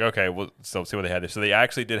so I was like, okay, well, so see what they had there. So they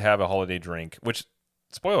actually did have a holiday drink, which,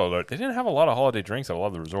 spoiler alert, they didn't have a lot of holiday drinks at a lot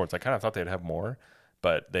of the resorts. I kind of thought they'd have more,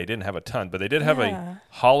 but they didn't have a ton. But they did have a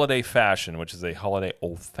holiday fashion, which is a holiday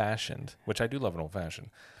old fashioned, which I do love an old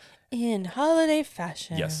fashioned. In holiday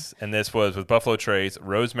fashion. Yes, and this was with Buffalo Trace,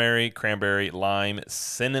 rosemary, cranberry, lime,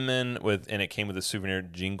 cinnamon, and it came with a souvenir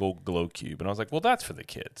Jingle Glow Cube. And I was like, well, that's for the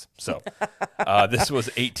kids. So this was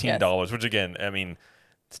 $18, which again, I mean,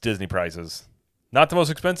 it's Disney prices. Not the most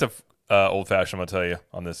expensive old fashioned, I'll tell you,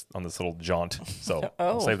 on this little jaunt. So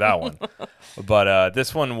I'll save that one. But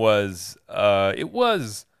this one was it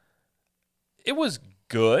was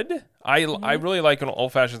good. I really like an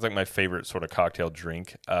old fashioned. It's like my favorite sort of cocktail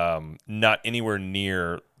drink. Not anywhere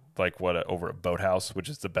near like what over at Boathouse, which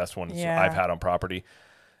is the best one I've had on property.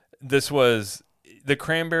 This was the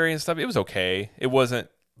cranberry and stuff. It was okay. It wasn't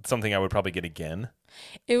something I would probably get again.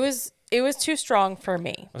 It was too strong for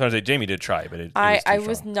me. I was going to say Jamie did try it, but I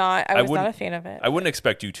was not a fan of it. I wouldn't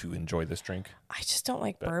expect you to enjoy this drink. I just don't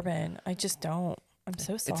like bourbon. I just don't. I'm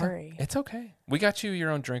so sorry. It's okay. We got you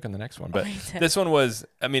your own drink on the next one. But this one was,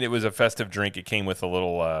 I mean, it was a festive drink. It came with a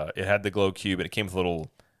little, it had the glow cube, and it came with a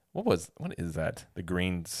little, what is that? The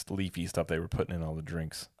green leafy stuff they were putting in all the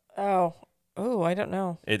drinks. Oh, I don't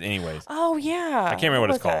know. Anyways. Oh, yeah. I can't remember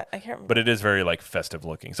what it's called. I can't remember. But it is very, like, festive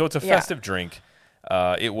looking. So it's a festive drink.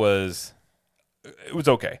 It was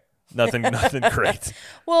okay. Nothing great.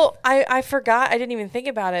 Well, I forgot. I didn't even think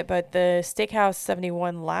about it, but the Steakhouse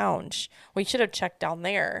 71 Lounge, we should have checked down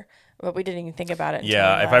there, but we didn't even think about it.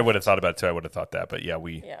 Yeah, if I would have thought about it too, I would have thought that. But yeah,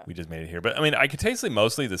 we just made it here. But I mean, I could taste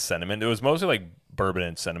mostly the cinnamon. It was mostly like bourbon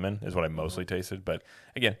and cinnamon is what I mostly tasted. But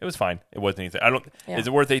again, it was fine. It wasn't anything. Is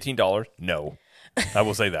it worth $18? No. I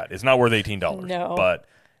will say that. It's not worth $18. No. But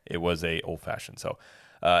it was a old fashioned. So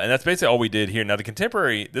and that's basically all we did here. Now the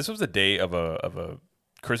contemporary, this was the day of a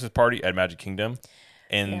Christmas party at Magic Kingdom,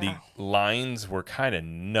 and the lines were kind of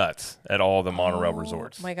nuts at all the monorail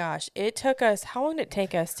resorts. Oh my gosh. It took us, how long did it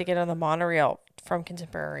take us to get on the monorail from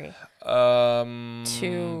Contemporary? I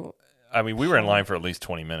mean, we were in line for at least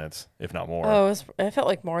 20 minutes, if not more. Oh, it felt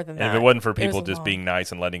like more than that. And if it wasn't for people just being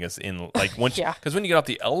nice and letting us in, like once, because when you get off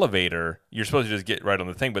the elevator, you're supposed to just get right on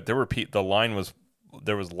the thing, but there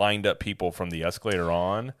was lined up people from the escalator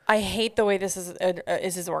on. I hate the way this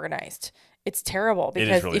is organized. It's terrible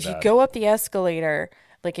because really if bad. you go up the escalator,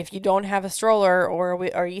 like if you don't have a stroller or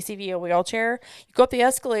ECV, a wheelchair, you go up the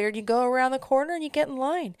escalator and you go around the corner and you get in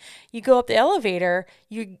line. You go up the elevator,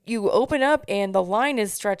 you open up and the line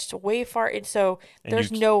is stretched way far, and so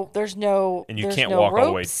there's no and you can't walk all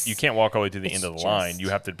the way. You can't walk all the way to the end of the line. You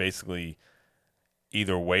have to basically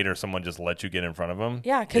either wait or someone just let you get in front of them.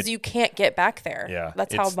 Yeah, because you can't get back there. Yeah,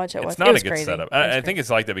 that's how much it was. It's not a good crazy. setup. I think it's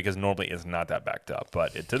like that because normally it's not that backed up,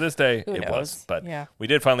 but to this day Who it knows? was. But we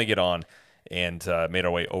did finally get on and made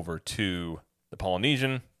our way over to the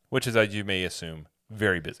Polynesian, which is, as you may assume,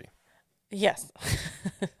 very busy. Yes,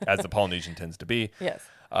 as the Polynesian tends to be. Yes.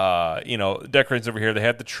 Decorations over here. They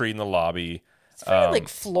had the tree in the lobby. It's very like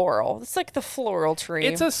floral. It's like the floral tree.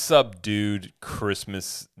 It's a subdued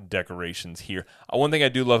Christmas decorations here. One thing I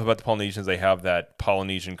do love about the Polynesians, they have that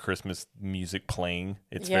Polynesian Christmas music playing.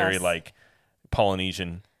 It's very like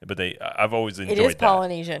Polynesian, but I've always enjoyed that. It is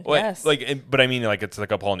Polynesian, yes. But I mean, like it's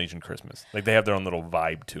like a Polynesian Christmas. Like they have their own little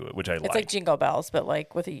vibe to it, which I like. It's like Jingle Bells, but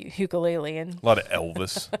like with a ukulele and a lot of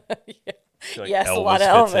Elvis. Yes, Elvis a lot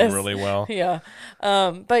of fits Elvis. in really well. Yeah,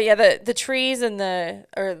 but yeah, the trees and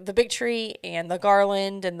the big tree and the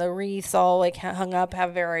garland and the wreaths all like hung up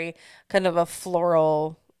have very kind of a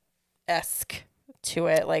floral-esque to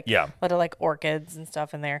it, like a lot of like orchids and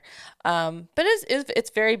stuff in there. But it's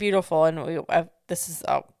very beautiful, and this is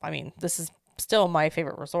still my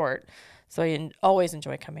favorite resort, so I always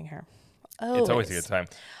enjoy coming here. It's always a good time.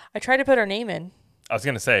 I try to put our name in. I was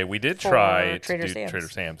going to say, we did try to do Trader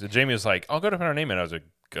Sam's. And Jamie was like, I'll go to put our name in. I was like,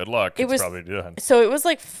 good luck. It's probably done. So it was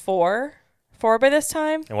like 4 by this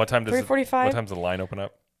time. And what time does 3:45? What time's the line open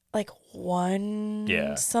up? Like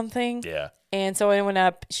 1 something. Yeah. And so I went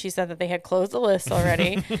up. She said that they had closed the list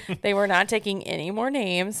already. They were not taking any more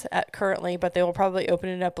names currently, but they will probably open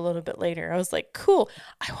it up a little bit later. I was like, cool.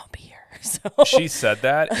 I won't be here. So She said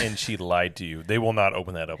that, and she lied to you. They will not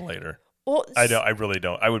open that up later. well, I really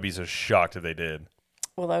don't. I would be so shocked if they did.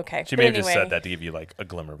 well, okay. She But may have anyway, just said that to give you like a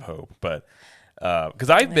glimmer of hope, but because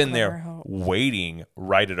I've been glimmer there of hope. waiting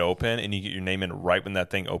right at open, and you get your name in right when that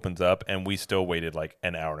thing opens up, and we still waited like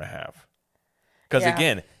an hour and a half. Because Yeah.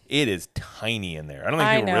 again, it is tiny in there. I don't think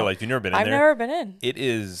I people know. realize. You've never been in I've there. never been in. It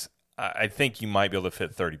is. I think you might be able to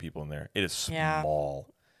fit 30 people in there. It is Yeah. small,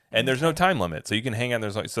 and there's no time limit, so you can hang out.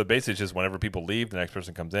 So basically, it's just whenever people leave, the next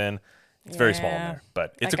person comes in. It's very small in Yeah. there,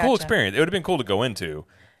 but it's I a cool gotcha. experience. It would have been cool to go into,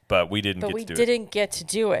 but we didn't But get we to do it. didn't get to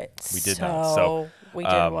do it. We did not. So, we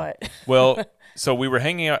did what? Well, so we were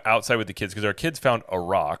hanging out outside with the kids because our kids found a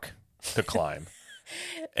rock to climb.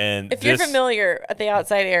 And If you're familiar at the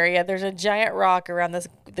outside area, there's a giant rock around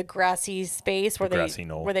the grassy space where grassy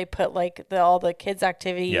knoll. they put like all the kids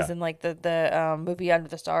activities Yeah. and like the movie Under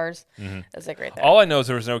the Stars. That's like right there. all I know is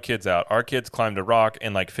there was no kids out. Our kids climbed a rock,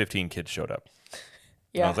 and like 15 kids showed up.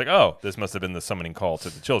 And yeah. I was like, oh, this must have been the summoning call to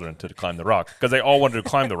the children to climb the rock because they all wanted to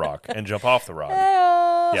climb the rock and jump off the rock.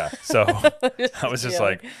 Yeah, so I was just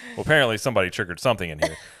like, well, apparently somebody triggered something in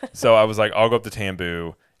here. So I was like, I'll go up to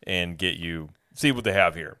Tambu and get you, see what they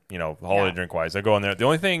have here, holiday Yeah. drink wise. I go in there. The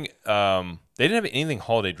only thing, they didn't have anything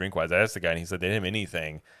holiday drink wise. I asked the guy, and he said they didn't have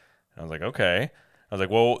anything. And I was like, okay. I was like,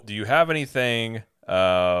 well, do you have anything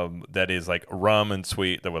that is like rum and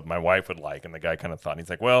sweet that what my wife would like? And the guy kind of thought, and he's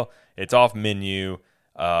like, well, it's off menu.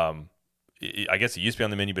 I guess it used to be on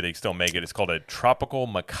the menu, but they still make it. It's called a tropical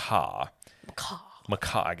macaw.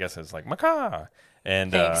 Macaw, I guess it's like macaw.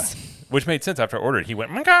 And Thanks. which made sense after I ordered. He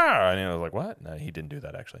went macaw, and I was like, "What?" No, he didn't do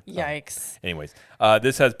that actually. Yikes. Anyways,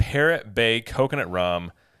 this has Parrot Bay coconut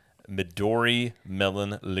rum, Midori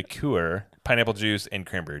melon liqueur, pineapple juice, and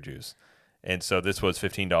cranberry juice. And so this was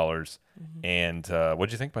 $15. And what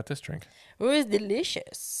did you think about this drink? It was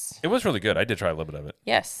delicious. It was really good. I did try a little bit of it.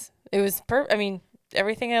 Yes. It was I mean,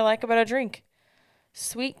 everything I like about a drink.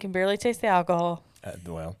 Sweet, can barely taste the alcohol.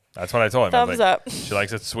 Well, that's what I told him. I was Thumbs like, up. She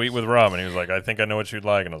likes it sweet with rum, and he was like, "I think I know what you'd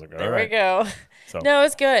like." And I was like, "All There right." we go. So No, it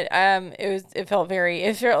was good. It felt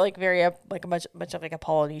like very like much of like a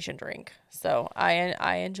Polynesian drink. So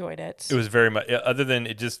I enjoyed it. it was very much. Other than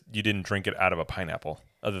it, just you didn't drink it out of a pineapple.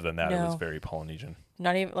 Other than that, it was No. very Polynesian.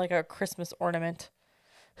 Not even like a Christmas ornament.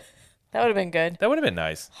 That would have been good. That would have been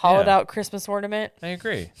nice. Hollowed Yeah, out Christmas ornament. I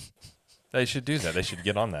agree. They should do that. They should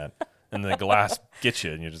get on that. And the glass gets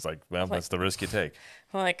you, and you're just like, well, that's the risk you take.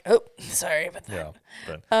 I'm like, oh, sorry about that.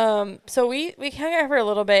 Yeah. But So we hung out for a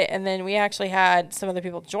little bit, and then we actually had some other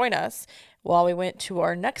people join us while we went to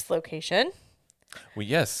our next location. well,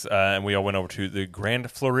 yes, and we all went over to the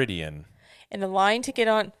Grand Floridian. And the line to get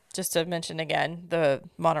on, just to mention again, the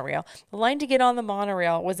monorail. The line to get on the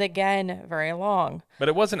monorail was again very long. But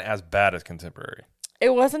it wasn't as bad as Contemporary.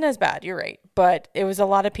 It wasn't as bad, you're right, but it was a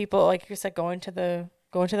lot of people, like you said, going to the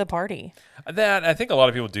party. That I think a lot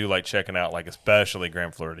of people do like checking out, like especially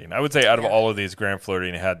Grand Floridian. I would say out of all of these, Grand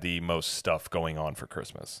Floridian had the most stuff going on for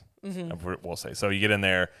Christmas. We'll say so. You get in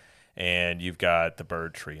there, and you've got the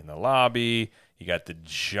bird tree in the lobby. You got the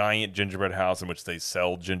giant gingerbread house in which they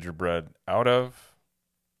sell gingerbread out of.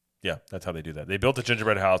 Yeah, that's how they do that. They built a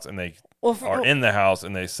gingerbread house, and they are in the house,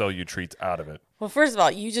 and they sell you treats out of it. Well, first of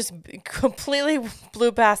all, you just completely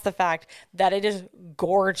blew past the fact that it is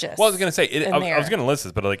gorgeous. Well, I was gonna say in I was there. gonna list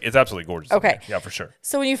this, but like it's absolutely gorgeous. in Okay. there. Yeah, for sure.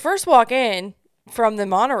 So when you first walk in from the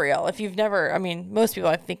monorail, if you've never, I mean, most people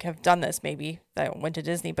I think have done this maybe that went to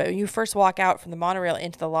Disney, but when you first walk out from the monorail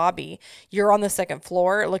into the lobby, you're on the second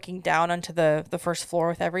floor looking down onto the first floor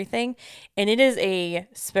with everything. And it is a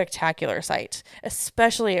spectacular sight,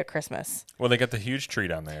 especially at Christmas. Well, they got the huge tree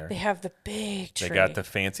down there. They have the big tree. They got the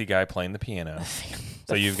fancy guy playing the piano.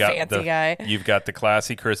 So you've got fancy guy. You've got the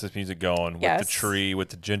classy Christmas music going with the Yes. tree, with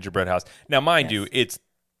the gingerbread house. Now, mind you, it's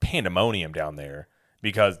pandemonium down there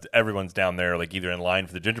because everyone's down there like either in line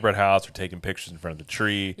for the gingerbread house or taking pictures in front of the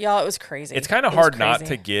tree. Y'all, it was crazy. It's kind of It was hard not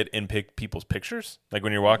crazy. to get and pick people's pictures. Like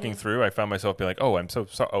when you're walking through, I found myself being like, "Oh, I'm so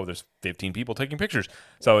sorry. Oh, there's 15 people taking pictures."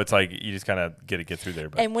 So it's like you just kind of get through there.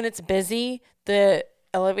 But And when it's busy, the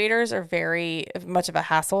elevators are very much of a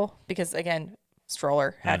hassle because, again,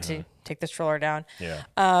 stroller had to take the stroller down. yeah,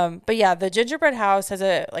 But yeah, the gingerbread house has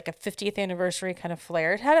a 50th anniversary kind of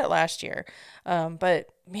flair. It had it last year. But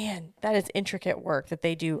man, that is intricate work that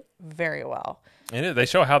they do very well. and they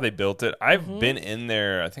show how they built it. I've Mm-hmm. been in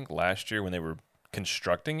there, I think last year when they were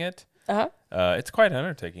constructing it. Uh-huh. It's quite an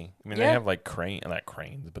undertaking. I mean, they Yeah. have like not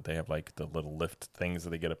cranes, but they have like the little lift things that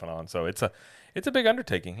they get up and on. So it's a big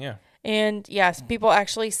undertaking. Yeah. And yes, people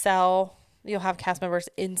actually sell you'll have cast members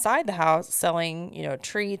inside the house selling,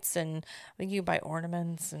 treats, and I think you can buy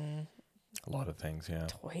ornaments and A lot of things, yeah.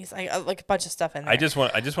 toys. I like a bunch of stuff in there. I just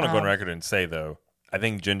want to go on record and say, though, I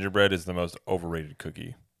think gingerbread is the most overrated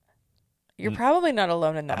cookie. You're probably not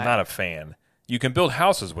alone in that. I'm not a fan. You can build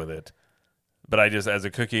houses with it, but I just, as a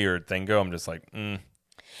cookie or Thingo, I'm just like,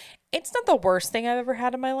 It's not the worst thing I've ever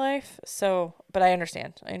had in my life. So, but I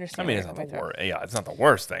understand. I mean, where it's you're not the coming from. worst. Yeah, it's not the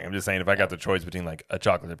worst thing. I'm just saying, if I got the choice between like a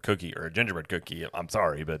chocolate chip cookie or a gingerbread cookie, I'm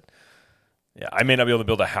sorry, but yeah, I may not be able to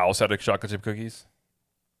build a house out of chocolate chip cookies,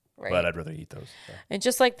 Right. but I'd rather eat those. So. And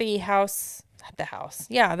just like the house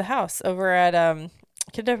over at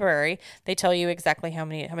Contemporary, they tell you exactly how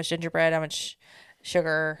much gingerbread, how much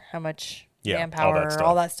sugar, how much manpower,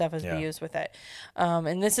 all that stuff is used with it.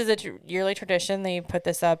 And this is a yearly tradition. They put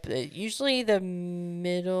this up usually the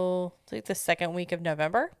middle, like the second week of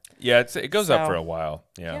November. Yeah, it goes up for a while.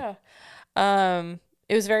 Yeah.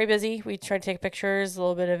 It was very busy. We tried to take pictures, a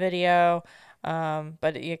little bit of video.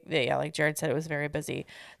 But like Jared said, it was very busy.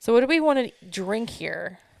 So what do we want to drink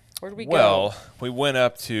here? Where do we go? Well, we went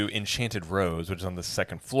up to Enchanted Rose, which is on the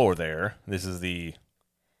second floor there. This is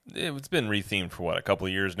it's been rethemed for a couple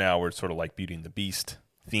of years now. We're sort of like Beauty and the Beast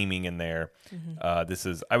theming in there.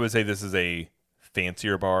 Mm-hmm. I would say this is a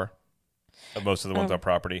fancier bar of most of the ones on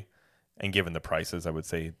property. And given the prices, I would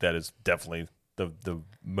say that is definitely the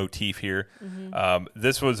motif here. Mm-hmm.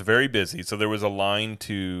 This was very busy. So there was a line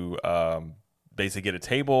to basically get a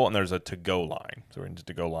table, and there's a to-go line. So we're into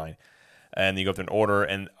to-go line. And you go up to an order,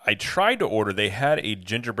 and I tried to order. They had a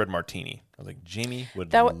gingerbread martini. I was like, Jamie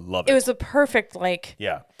would love it. It was a perfect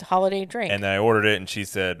holiday drink. And then I ordered it, and she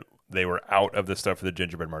said they were out of the stuff for the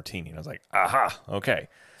gingerbread martini. And I was like, aha, okay.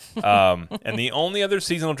 And the only other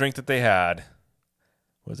seasonal drink that they had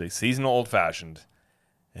was a seasonal old-fashioned,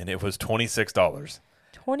 and it was $26.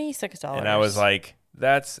 $26. And I was like,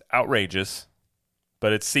 that's outrageous,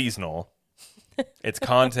 but it's seasonal. It's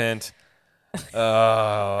content.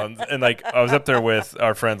 And like I was up there with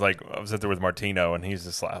our friends, like I was up there with Martino, and he's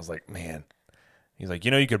just like, I was like, man, he's like,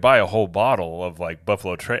 you could buy a whole bottle of like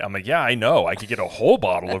Buffalo Trace. I'm like, yeah, I know, I could get a whole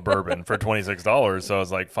bottle of bourbon for $26. So I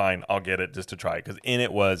was like, fine, I'll get it just to try it, because in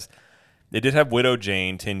it they did have Widow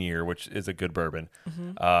Jane 10-year, which is a good bourbon.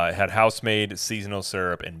 Mm-hmm. It had house-made seasonal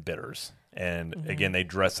syrup and bitters, and again, they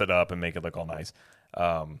dress it up and make it look all nice.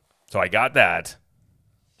 So I got that.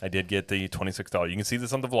 I did get the $26. You can see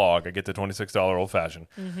this on the vlog. I get the $26 old-fashioned.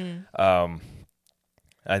 Mm-hmm.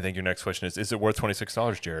 I think your next question is it worth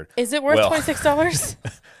 $26, Jared? Is it worth $26?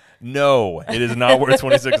 No, it is not worth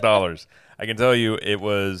 $26. I can tell you it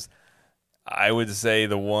was, I would say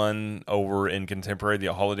the one over in Contemporary,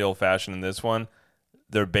 the holiday old-fashioned, and this one,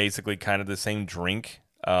 they're basically kind of the same drink.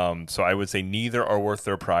 So I would say neither are worth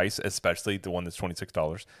their price, especially the one that's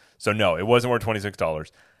 $26. So no, it wasn't worth $26.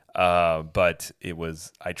 But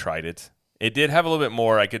I tried it. It did have a little bit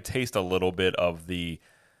more. I could taste a little bit of the,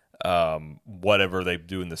 whatever they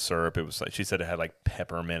do in the syrup. It was like, she said it had like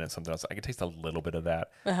peppermint and something else. I could taste a little bit of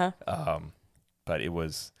that. But it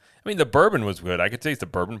was, the bourbon was good. I could taste the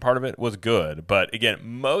bourbon part of it was good. But again,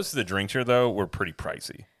 most of the drinks here though were pretty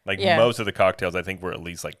pricey. Most of the cocktails I think were at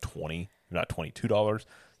least like $20, not $22.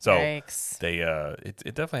 So it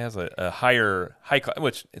definitely has a high class,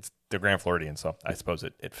 which it's the Grand Floridian, so I suppose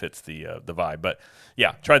it fits the vibe. But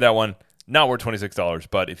yeah, try that one. Not worth $26,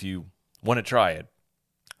 but if you want to try it,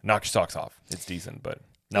 knock your socks off. It's decent, but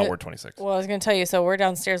not worth $26. Well, I was going to tell you, so we're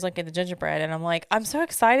downstairs looking at the gingerbread, and I'm like, I'm so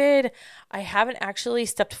excited. I haven't actually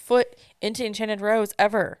stepped foot into Enchanted Rose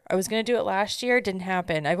ever. I was going to do it last year. It didn't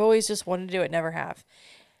happen. I've always just wanted to do it, never have.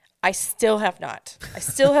 I still have not.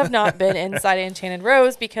 Been inside Enchanted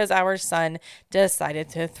Rose because our son decided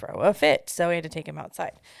to throw a fit. So we had to take him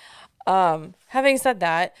outside. Having said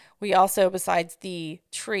that, we also, besides the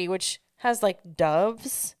tree, which has like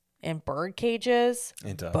doves and bird cages,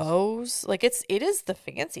 bows, like it is the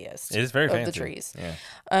fanciest. It is very fancy. The trees.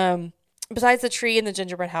 Yeah. Besides the tree and the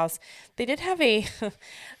gingerbread house, they did have a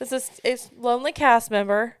lonely cast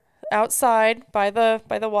member outside by the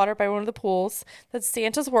water, by one of the pools. That's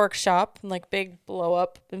Santa's Workshop, like big blow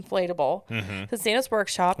up inflatable. Mm-hmm. That's Santa's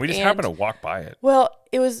Workshop. We just happened to walk by it. Well,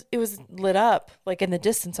 it was lit up like in the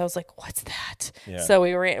distance. I was like, "What's that?" Yeah. So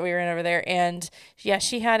we ran over there, and yeah,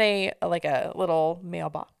 she had a little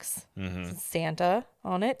mailbox, Santa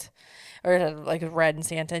on it, or like a red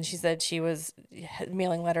Santa, and she said she was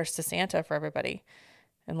mailing letters to Santa for everybody.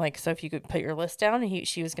 And like, so if you could put your list down, and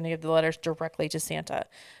she was going to give the letters directly to Santa.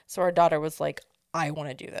 So our daughter was like, I want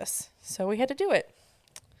to do this. So we had to do it.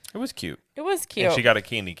 It was cute. And she got a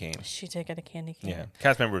candy cane. She did get a candy cane. Yeah.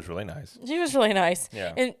 Cast member was really nice. She was really nice.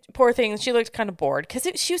 Yeah. And poor thing, she looked kind of bored because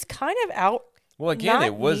she was kind of out Well, again, not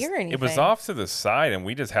it was near anything. off to the side, and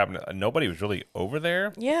we just happened to, nobody was really over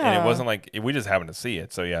there. Yeah. And it wasn't like we just happened to see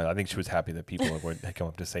it. So yeah, I think she was happy that people had come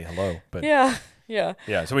up to say hello. But Yeah. Yeah.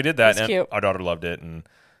 yeah, so we did that, That's and cute. our daughter loved it, and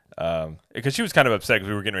because she was kind of upset because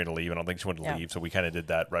we were getting ready to leave, and I don't think she wanted to Yeah. leave, so we kind of did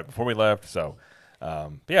that right before we left. So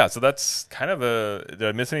yeah, so that's kind of did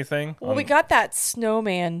I miss anything? Well, we got that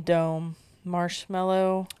snowman dome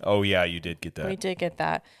marshmallow. Oh yeah, you did get that. We did get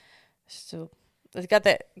that. So it's got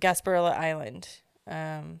the Gasparilla Island.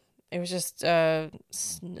 It was just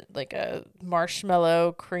like a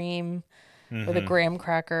marshmallow cream with a graham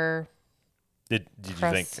cracker. Did you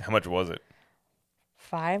crust. think how much was it?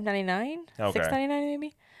 $5.99, Okay. $6.99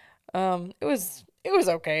 maybe. It was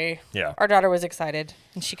okay. Yeah. Our daughter was excited,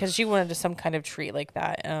 and because she wanted some kind of treat like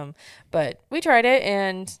that. But we tried it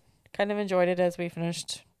and kind of enjoyed it as we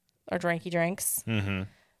finished our drinky drinks, Mm-hmm.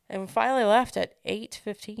 and we finally left at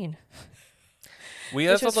 8:15. We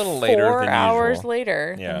Which left a was little later 4 than hours usual.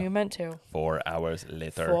 later Yeah. than we meant to. 4 hours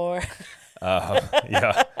later. 4.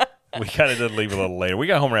 Yeah. We kind of did leave a little later. We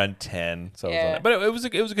got home around 10, so Yeah. but it was a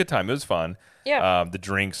good time. It was fun. Yeah. The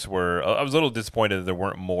drinks were. I was a little disappointed that there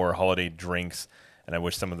weren't more holiday drinks, and I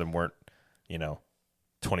wish some of them weren't,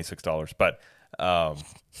 $26. But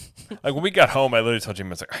like when we got home, I literally told Jim,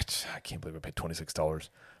 I was like, I can't believe I paid $26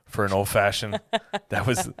 for an old fashioned. That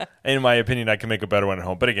was, in my opinion, I can make a better one at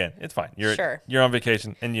home. But again, it's fine. Sure. You're on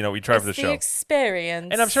vacation, and we try for the It's show. experience.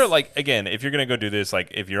 And I'm sure, like, again, if you're gonna go do this, like,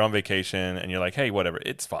 if you're on vacation and you're like, hey, whatever,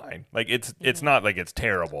 it's fine. Like, it's not like it's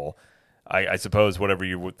terrible. I suppose whatever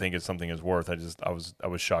you would think is something is worth. I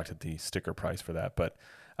was shocked at the sticker price for that. But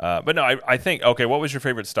no, I think okay. What was your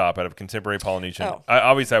favorite stop out of Contemporary Polynesian? Oh.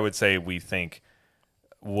 Obviously, I would say we think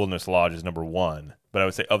Wilderness Lodge is number one. But I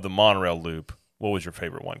would say of the monorail loop, what was your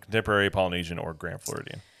favorite one? Contemporary Polynesian or Grand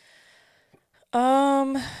Floridian?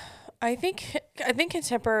 I think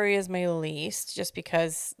Contemporary is my least, just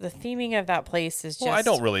because the theming of that place is just. Well, I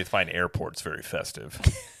don't really find airports very festive,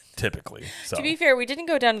 typically. So To be fair, we didn't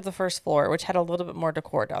go down to the first floor, which had a little bit more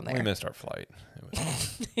decor down we there. missed our flight.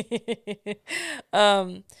 It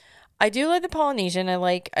was I do like the Polynesian. I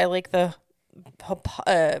like the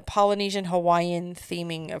Polynesian Hawaiian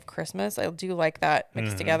theming of Christmas. I do like that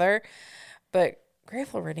mixed together. But Grand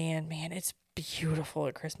Floridian, man, it's beautiful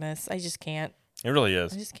at Christmas. I just can't. It really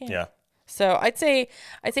is. I just can't. Yeah. So I'd say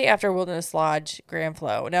after Wilderness Lodge, Grand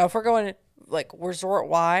Flow. Now, if we're going like resort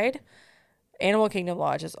wide, Animal Kingdom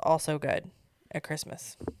Lodge is also good at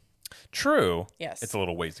Christmas. True. Yes. It's a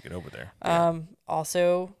little ways to get over there.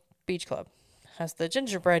 Also, Beach Club has the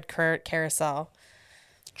gingerbread carousel.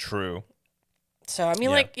 True. So I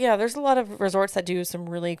mean, Yeah. there's a lot of resorts that do some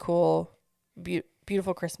really cool,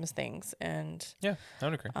 beautiful Christmas things, and Yeah, I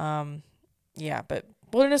would agree. yeah. But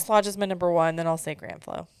Wilderness Lodge is my number one. Then I'll say Grand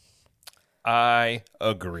Flow. I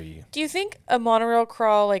agree. Do you think a monorail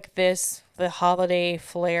crawl like this, the holiday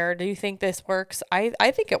flair, do you think this works? I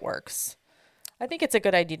think it works. I think it's a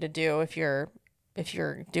good idea to do if you're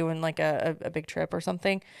doing like a big trip or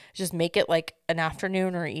something. Just make it like an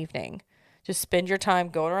afternoon or evening. Just spend your time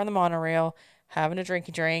going around the monorail, having a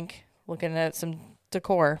drinky drink, looking at some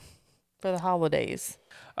decor for the holidays.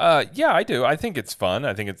 Yeah, I do. I think it's fun.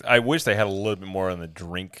 I wish they had a little bit more on the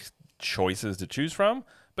drink choices to choose from.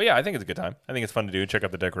 But yeah, I think it's a good time. I think it's fun to do. Check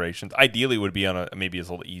out the decorations. Ideally, it would be on maybe it's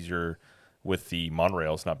a little easier with the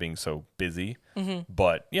monorails not being so busy. Mm-hmm.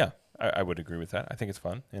 But yeah, I would agree with that. I think it's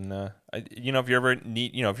fun. And if you ever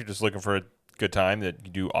need, if you're just looking for a good time that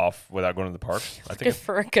you do off without going to the parks, I think. Good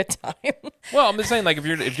for a good time. Well, I'm just saying, like if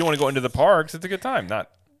you want to go into the parks, it's a good time. Not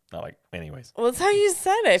like anyways. Well, that's how you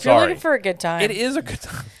said it. If you're Sorry. looking for a good time, It is a good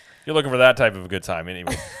time. You're looking for that type of a good time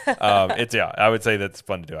anyway. I would say that's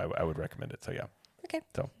fun to do. I would recommend it. So yeah. Okay.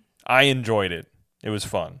 So I enjoyed it. It was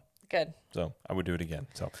fun. Good. So I would do it again.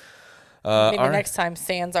 So Maybe all right. next time,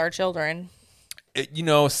 sans our children.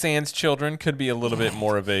 Sans children could be a little bit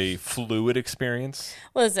more of a fluid experience.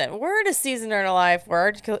 Listen, we're in a season in our life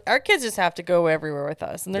where our kids just have to go everywhere with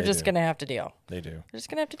us, and they're They just do. going to have to deal. They do. They're just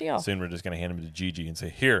going to have to deal. Soon we're just going to hand them to Gigi and say,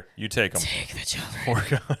 "Here, you take them." Take the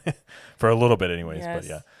children. For a little bit, anyways. Yes. But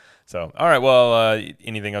yeah. So all right. Well,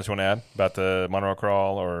 anything else you want to add about the monorail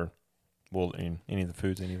crawl or any of the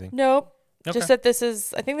foods? Anything? Nope. Okay. Just that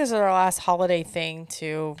I think this is our last holiday thing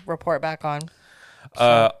to report back on.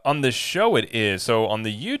 On the show, it is. So on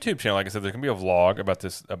the YouTube channel, like I said, there's going to be a vlog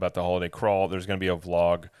about the holiday crawl. There's going to be a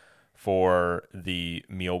vlog for the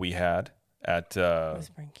meal we had at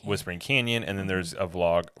Whispering Canyon. And then there's a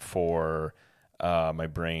vlog for My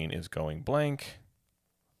Brain is Going Blank.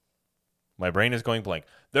 My Brain is Going Blank.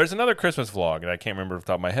 There's another Christmas vlog, and I can't remember off the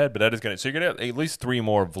top of my head, but that is going to... So you're going to have at least 3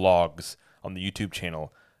 more vlogs on the YouTube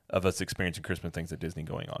channel of us experiencing Christmas things at Disney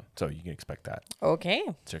going on. So you can expect that. Okay.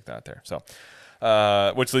 Check that out there.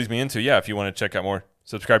 So, which leads me into, if you want to check out more,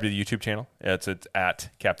 subscribe to the YouTube channel. It's at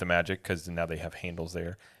Captain Magic, because now they have handles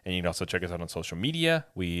there. And you can also check us out on social media.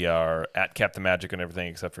 We are at Captain Magic and everything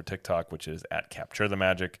except for TikTok, which is at Capture the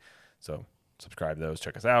Magic. So subscribe to those.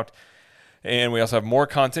 Check us out. And we also have more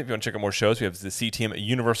content. If you want to check out more shows, we have the CTM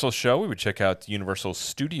Universal show. We would check out Universal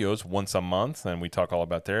Studios once a month, and we talk all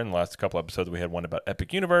about there. In the last couple episodes, we had one about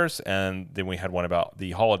Epic Universe, and then we had one about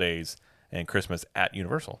the holidays and Christmas at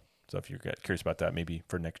Universal. So if you're curious about that, maybe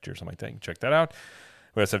for next year or something like that, you can check that out.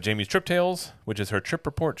 We also have Jamie's Trip Tales, which is her trip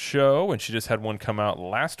report show, and she just had one come out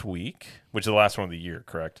last week, which is the last one of the year,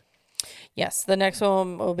 correct? Yes, the next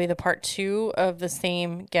one will be the part 2 of the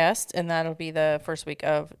same guest, and that'll be the first week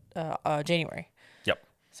of January. Yep.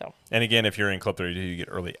 So, and again, if you're in Club 32, you get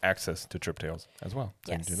early access to Trip Tales as well.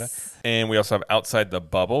 So yes. You can do that. And we also have Outside the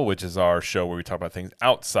Bubble, which is our show where we talk about things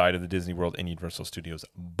outside of the Disney World and Universal Studios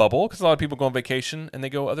bubble, because a lot of people go on vacation and they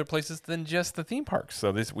go other places than just the theme parks.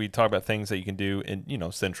 So we talk about things that you can do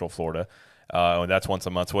in Central Florida. And that's once a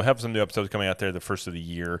month. So we'll have some new episodes coming out there the first of the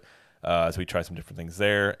year. As we try some different things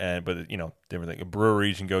there, but different things,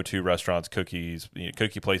 breweries you can go to, restaurants, cookies,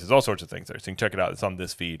 cookie places, all sorts of things there. So you can check it out. It's on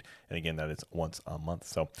this feed, and again, that is once a month.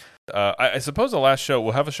 So I suppose the last show,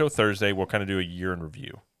 we'll have a show Thursday. We'll kind of do a year in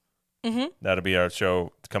review. Mm-hmm. That'll be our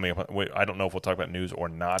show coming up. I don't know if we'll talk about news or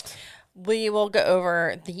not. We will go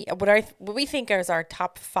over what we think is our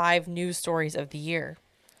top 5 news stories of the year.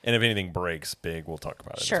 And if anything breaks big, we'll talk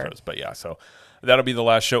about it. Sure. I suppose. But yeah, so that'll be the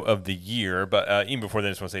last show of the year. But even before then,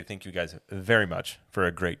 I just want to say thank you guys very much for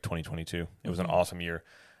a great 2022. It was an awesome year.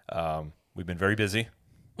 We've been very busy.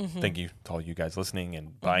 Mm-hmm. Thank you to all you guys listening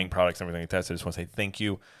and buying products and everything like that. So I just want to say thank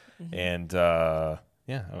you. Mm-hmm. And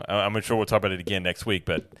I'm sure we'll talk about it again next week.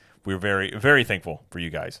 But we're very, very thankful for you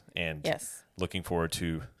guys. And looking forward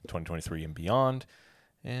to 2023 and beyond.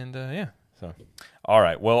 And So, all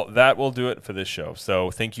right. Well, that will do it for this show. So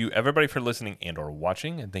thank you, everybody, for listening and or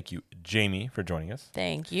watching. And thank you, Jamie, for joining us.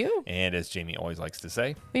 Thank you. And as Jamie always likes to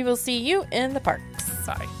say, we will see you in the parks.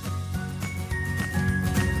 Bye.